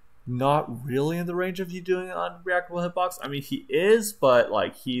 not really in the range of you doing an unreactable hitbox. I mean, he is, but,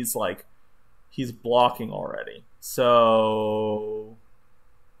 like, he's blocking already. So,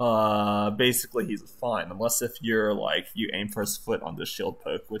 basically he's fine, unless if you're, like, you aim for his foot on the shield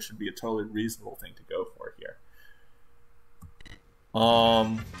poke, which would be a totally reasonable thing to go for here.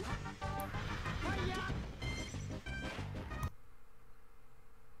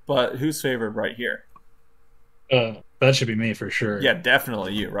 But who's favored right here? That should be me for sure. Yeah,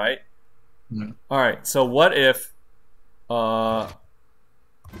 definitely you, right? Yeah. Alright, so what if... So,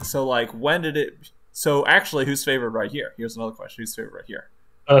 like, when did it... So, actually, who's favored right here? Here's another question. Who's favored right here?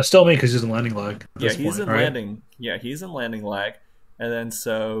 Still me, because he's in landing lag. Yeah, he's in landing... Yeah, he's in landing lag. And then,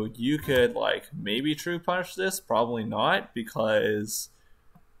 so, you could, like, maybe true punish this. Probably not, because...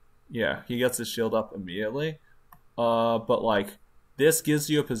 Yeah, he gets his shield up immediately. But, like, this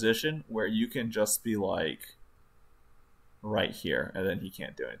gives you a position where you can just be, like... right here, and then he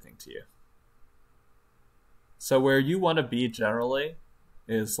can't do anything to you. So where you want to be generally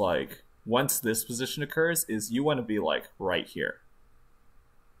is like, once this position occurs, is you want to be like right here.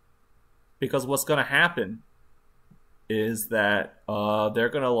 Because what's going to happen is that they're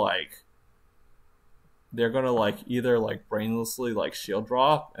going to like they're gonna like either like brainlessly like shield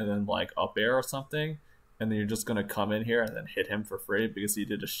drop and then like up air or something, and then you're just gonna come in here and then hit him for free because he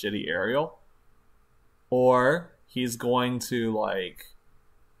did a shitty aerial, or he's going to like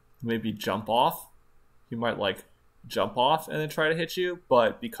maybe jump off. He might like jump off and then try to hit you,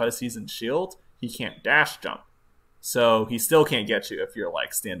 but because he's in shield, he can't dash jump, so he still can't get you if you're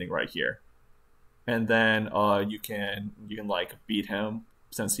like standing right here. And then you can like beat him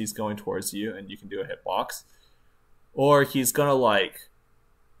since he's going towards you, and you can do a hitbox. Or he's gonna like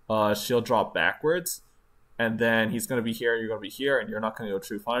shield drop backwards, and then he's gonna be here, you're gonna be here, and you're not gonna go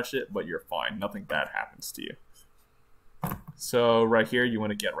true punish it, but you're fine. Nothing bad happens to you. So right here, you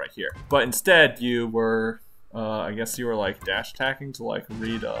want to get right here, but instead you were, I guess you were like dash attacking to like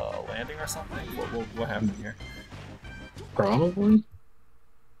read a landing or something. What happened here? Probably.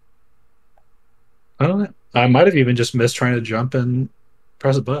 I don't know. I might have even just missed trying to jump and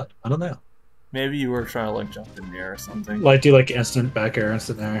press a button. I don't know. Maybe you were trying to like jump in the air or something. Like do like instant back air,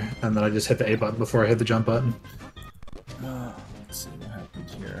 instant air, and then I just hit the A button before I hit the jump button. Let's see what happened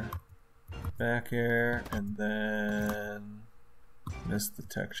here. Back air, and then missed the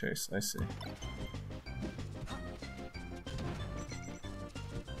tech chase. I see.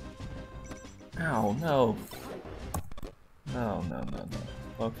 Ow, no. No.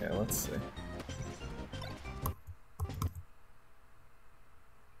 Okay, let's see.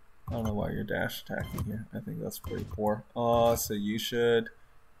 I don't know why you're dash attacking here. I think that's pretty poor. So you should...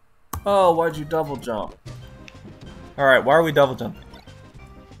 Oh, why'd you double jump? Alright, why are we double jumping?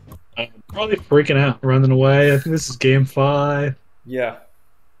 I'm probably freaking out, running away. I think this is game 5. Yeah.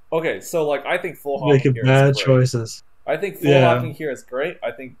 Okay, so like I think full hopping Making here bad is great. choices. I think full hopping here is great.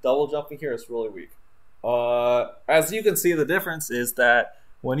 I think double jumping here is really weak. As you can see, the difference is that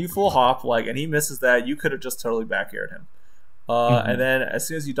when you full hop, like, and he misses that, you could have just totally back aired him. And then as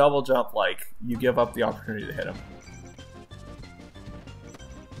soon as you double jump, like, you give up the opportunity to hit him.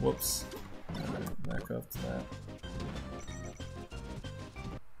 Whoops. Back up to that.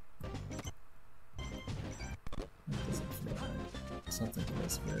 That doesn't feel right. Something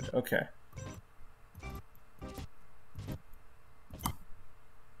feels weird. Okay.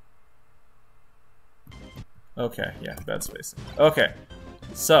 Okay, yeah, bad spacing. Okay,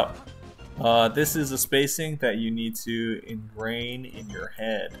 so this is a spacing that you need to ingrain in your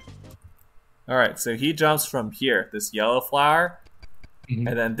head. Alright, so he jumps from here, this yellow flower, and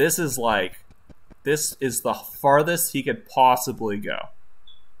then this is like, this is the farthest he could possibly go.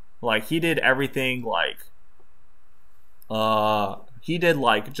 Like, he did everything like, he did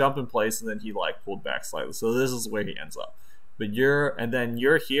like jump in place and then he like pulled back slightly. So this is where he ends up. But and then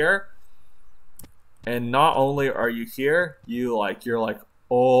you're here, and not only are you here, you're like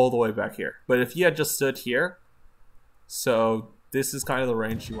all the way back here. But if you had just stood here, so this is kind of the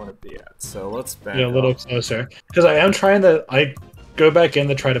range you want to be at. So let's back a little closer, because I am trying to. I go back in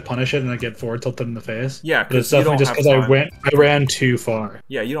to try to punish it, and I get forward tilted in the face. Yeah, but it's definitely just because I ran too far.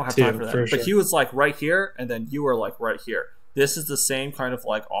 Yeah, you don't have time for that. But he was like right here, and then you were like right here. This is the same kind of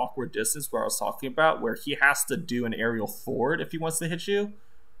like awkward distance where I was talking about, where he has to do an aerial forward if he wants to hit you.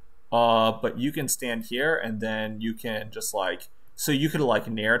 But you can stand here, and then you can just like, so you could have like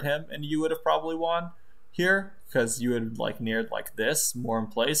nared him, and you would have probably won here, because you would have like nared like this, more in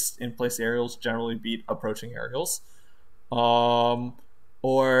place. In place aerials generally beat approaching aerials.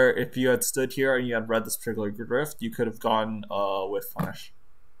 Or if you had stood here and you had read this particular drift, you could have gone with punish.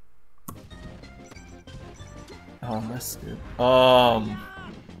 Oh, nice, dude.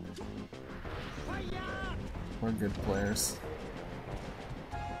 We're good players.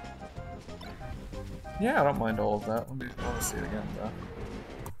 Yeah, I don't mind all of that. Let me see it again, though.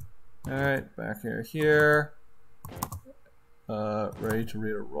 Alright, back here. Ready to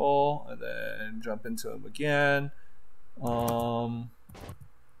read a roll, and then jump into him again. Well,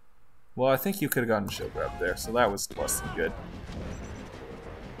 I think you could have gotten shield grab there, so that was less than good.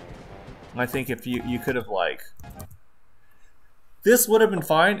 I think if you could have, like... This would have been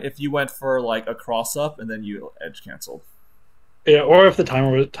fine if you went for, like, a cross-up and then you edge canceled. Yeah, or if the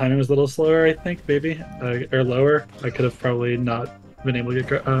timing was a little slower, I think, maybe. Or lower. I could have probably not been able to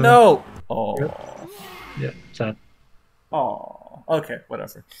get... no! Oh. Yeah, sad. Oh. Okay,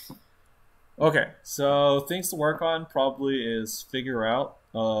 whatever. Okay, so things to work on probably is figure out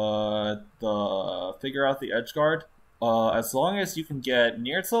the edge guard. As long as you can get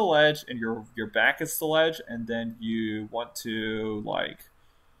near to the ledge and your back is to the ledge, and then you want to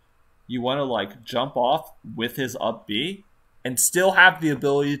jump off with his up B and still have the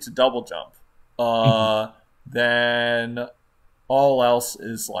ability to double jump. Then all else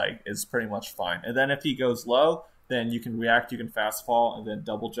is pretty much fine. And then if he goes low, then you can react, you can fast fall, and then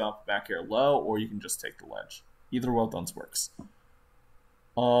double jump, back air low, or you can just take the ledge. Either well done works.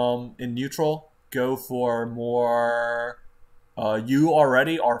 In neutral, go for more. You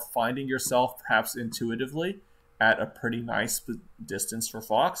already are finding yourself, perhaps intuitively, at a pretty nice distance for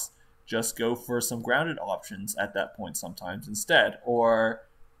Fox. Just go for some grounded options at that point sometimes instead, or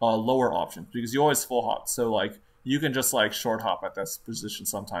lower options, because you always full hop. So like you can just like short hop at this position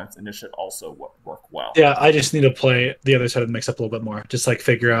sometimes, and it should also work well. Yeah, I just need to play the other side of the mix up a little bit more. Just like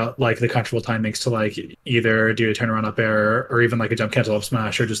figure out like the comfortable timings to like either do a turnaround up air or even like a jump cancel up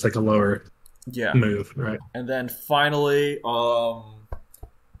smash or just like a lower move, right? And then finally, on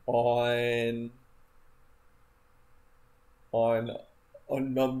a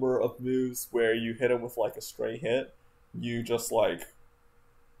number of moves where you hit him with like a stray hit, you just like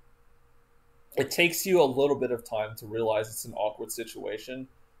it takes you a little bit of time to realize it's an awkward situation,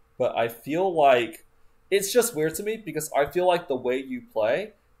 but I feel like it's just weird to me because I feel like the way you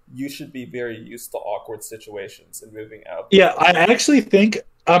play, you should be very used to awkward situations and moving out. Yeah, I actually think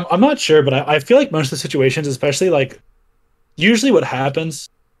I'm not sure, but I feel like most of the situations, especially like usually what happens,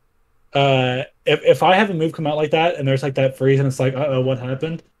 if I have a move come out like that and there's like that freeze and it's like, uh-oh, what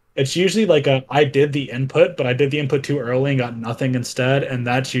happened? It's usually like I did the input, but I did the input too early and got nothing instead, and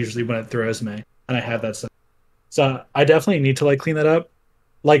that's usually when it throws me, and I have that stuff. So I definitely need to like clean that up.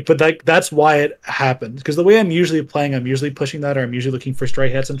 Like, but that's why it happened. Because the way I'm usually playing, I'm usually pushing that, or I'm usually looking for stray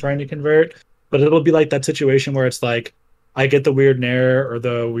hits and trying to convert. But it'll be like that situation where it's like I get the weird nair or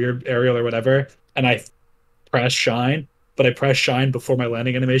the weird aerial or whatever, and I press shine, but I press shine before my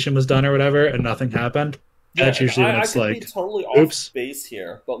landing animation was done or whatever, and nothing happened. Yeah, that's usually when it's I could like, be totally oops. off base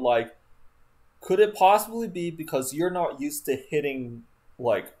here, but like, could it possibly be because you're not used to hitting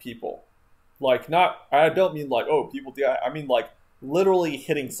like people? Like, not, I don't mean like, oh, people do. I mean like literally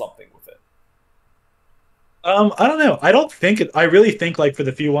hitting something with it. I don't know. I don't think it. I really think like for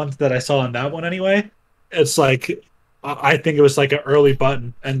the few ones that I saw on that one anyway, it's like I think it was like an early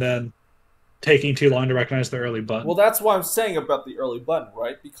button and then taking too long to recognize the early button. Well, that's what I'm saying about the early button,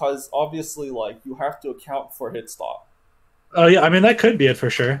 right? Because obviously, like, you have to account for hit stop. Oh yeah, I mean that could be it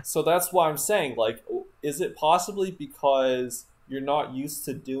for sure. So that's why I'm saying, like, is it possibly because you're not used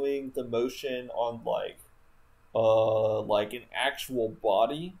to doing the motion on like an actual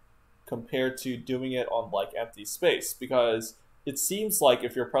body compared to doing it on like empty space? Because it seems like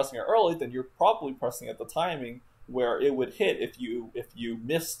if you're pressing it early, then you're probably pressing at the timing where it would hit if you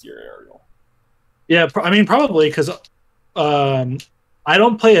missed your aerial. Yeah, I mean probably because I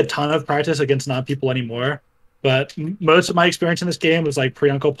don't play a ton of practice against not people anymore, but most of my experience in this game was like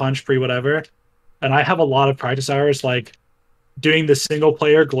pre-Uncle Punch, pre-whatever, and I have a lot of practice hours like doing the single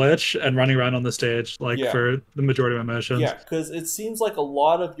player glitch and running around on the stage like for the majority of my motions. Yeah, because it seems like a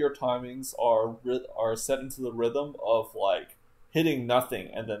lot of your timings are set into the rhythm of like hitting nothing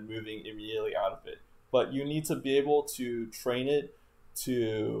and then moving immediately out of it. But you need to be able to train it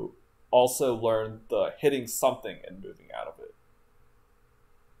to also learn the hitting something and moving out of it.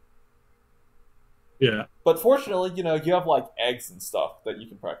 Yeah. But fortunately, you have like eggs and stuff that you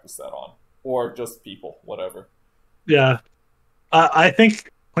can practice that on. Or just people, whatever. Yeah. I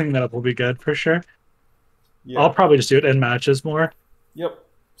think cleaning that up will be good for sure. Yeah. I'll probably just do it in matches more. Yep.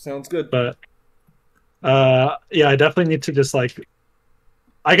 Sounds good. But yeah, I definitely need to just like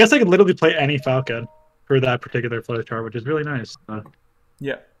I guess I could literally play any Falcon for that particular flowchart, which is really nice.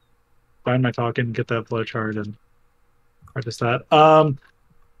 Yeah. Find my Falcon, get that flowchart, and practice that.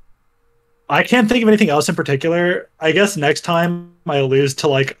 I can't think of anything else in particular. I guess next time I lose to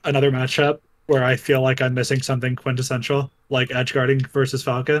like another matchup where I feel like I'm missing something quintessential, like edge guarding versus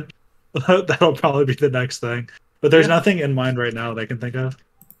Falcon, that'll probably be the next thing. But there's nothing in mind right now that I can think of.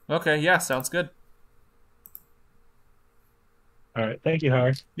 Okay, yeah, sounds good. All right, thank you,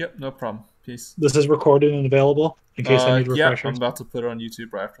 Howard. Yep, no problem. Peace. This is recorded and available in case I need refreshers. Yeah, I'm about to put it on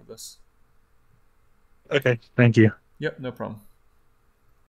YouTube right after this. Okay, thank you. Yep, no problem.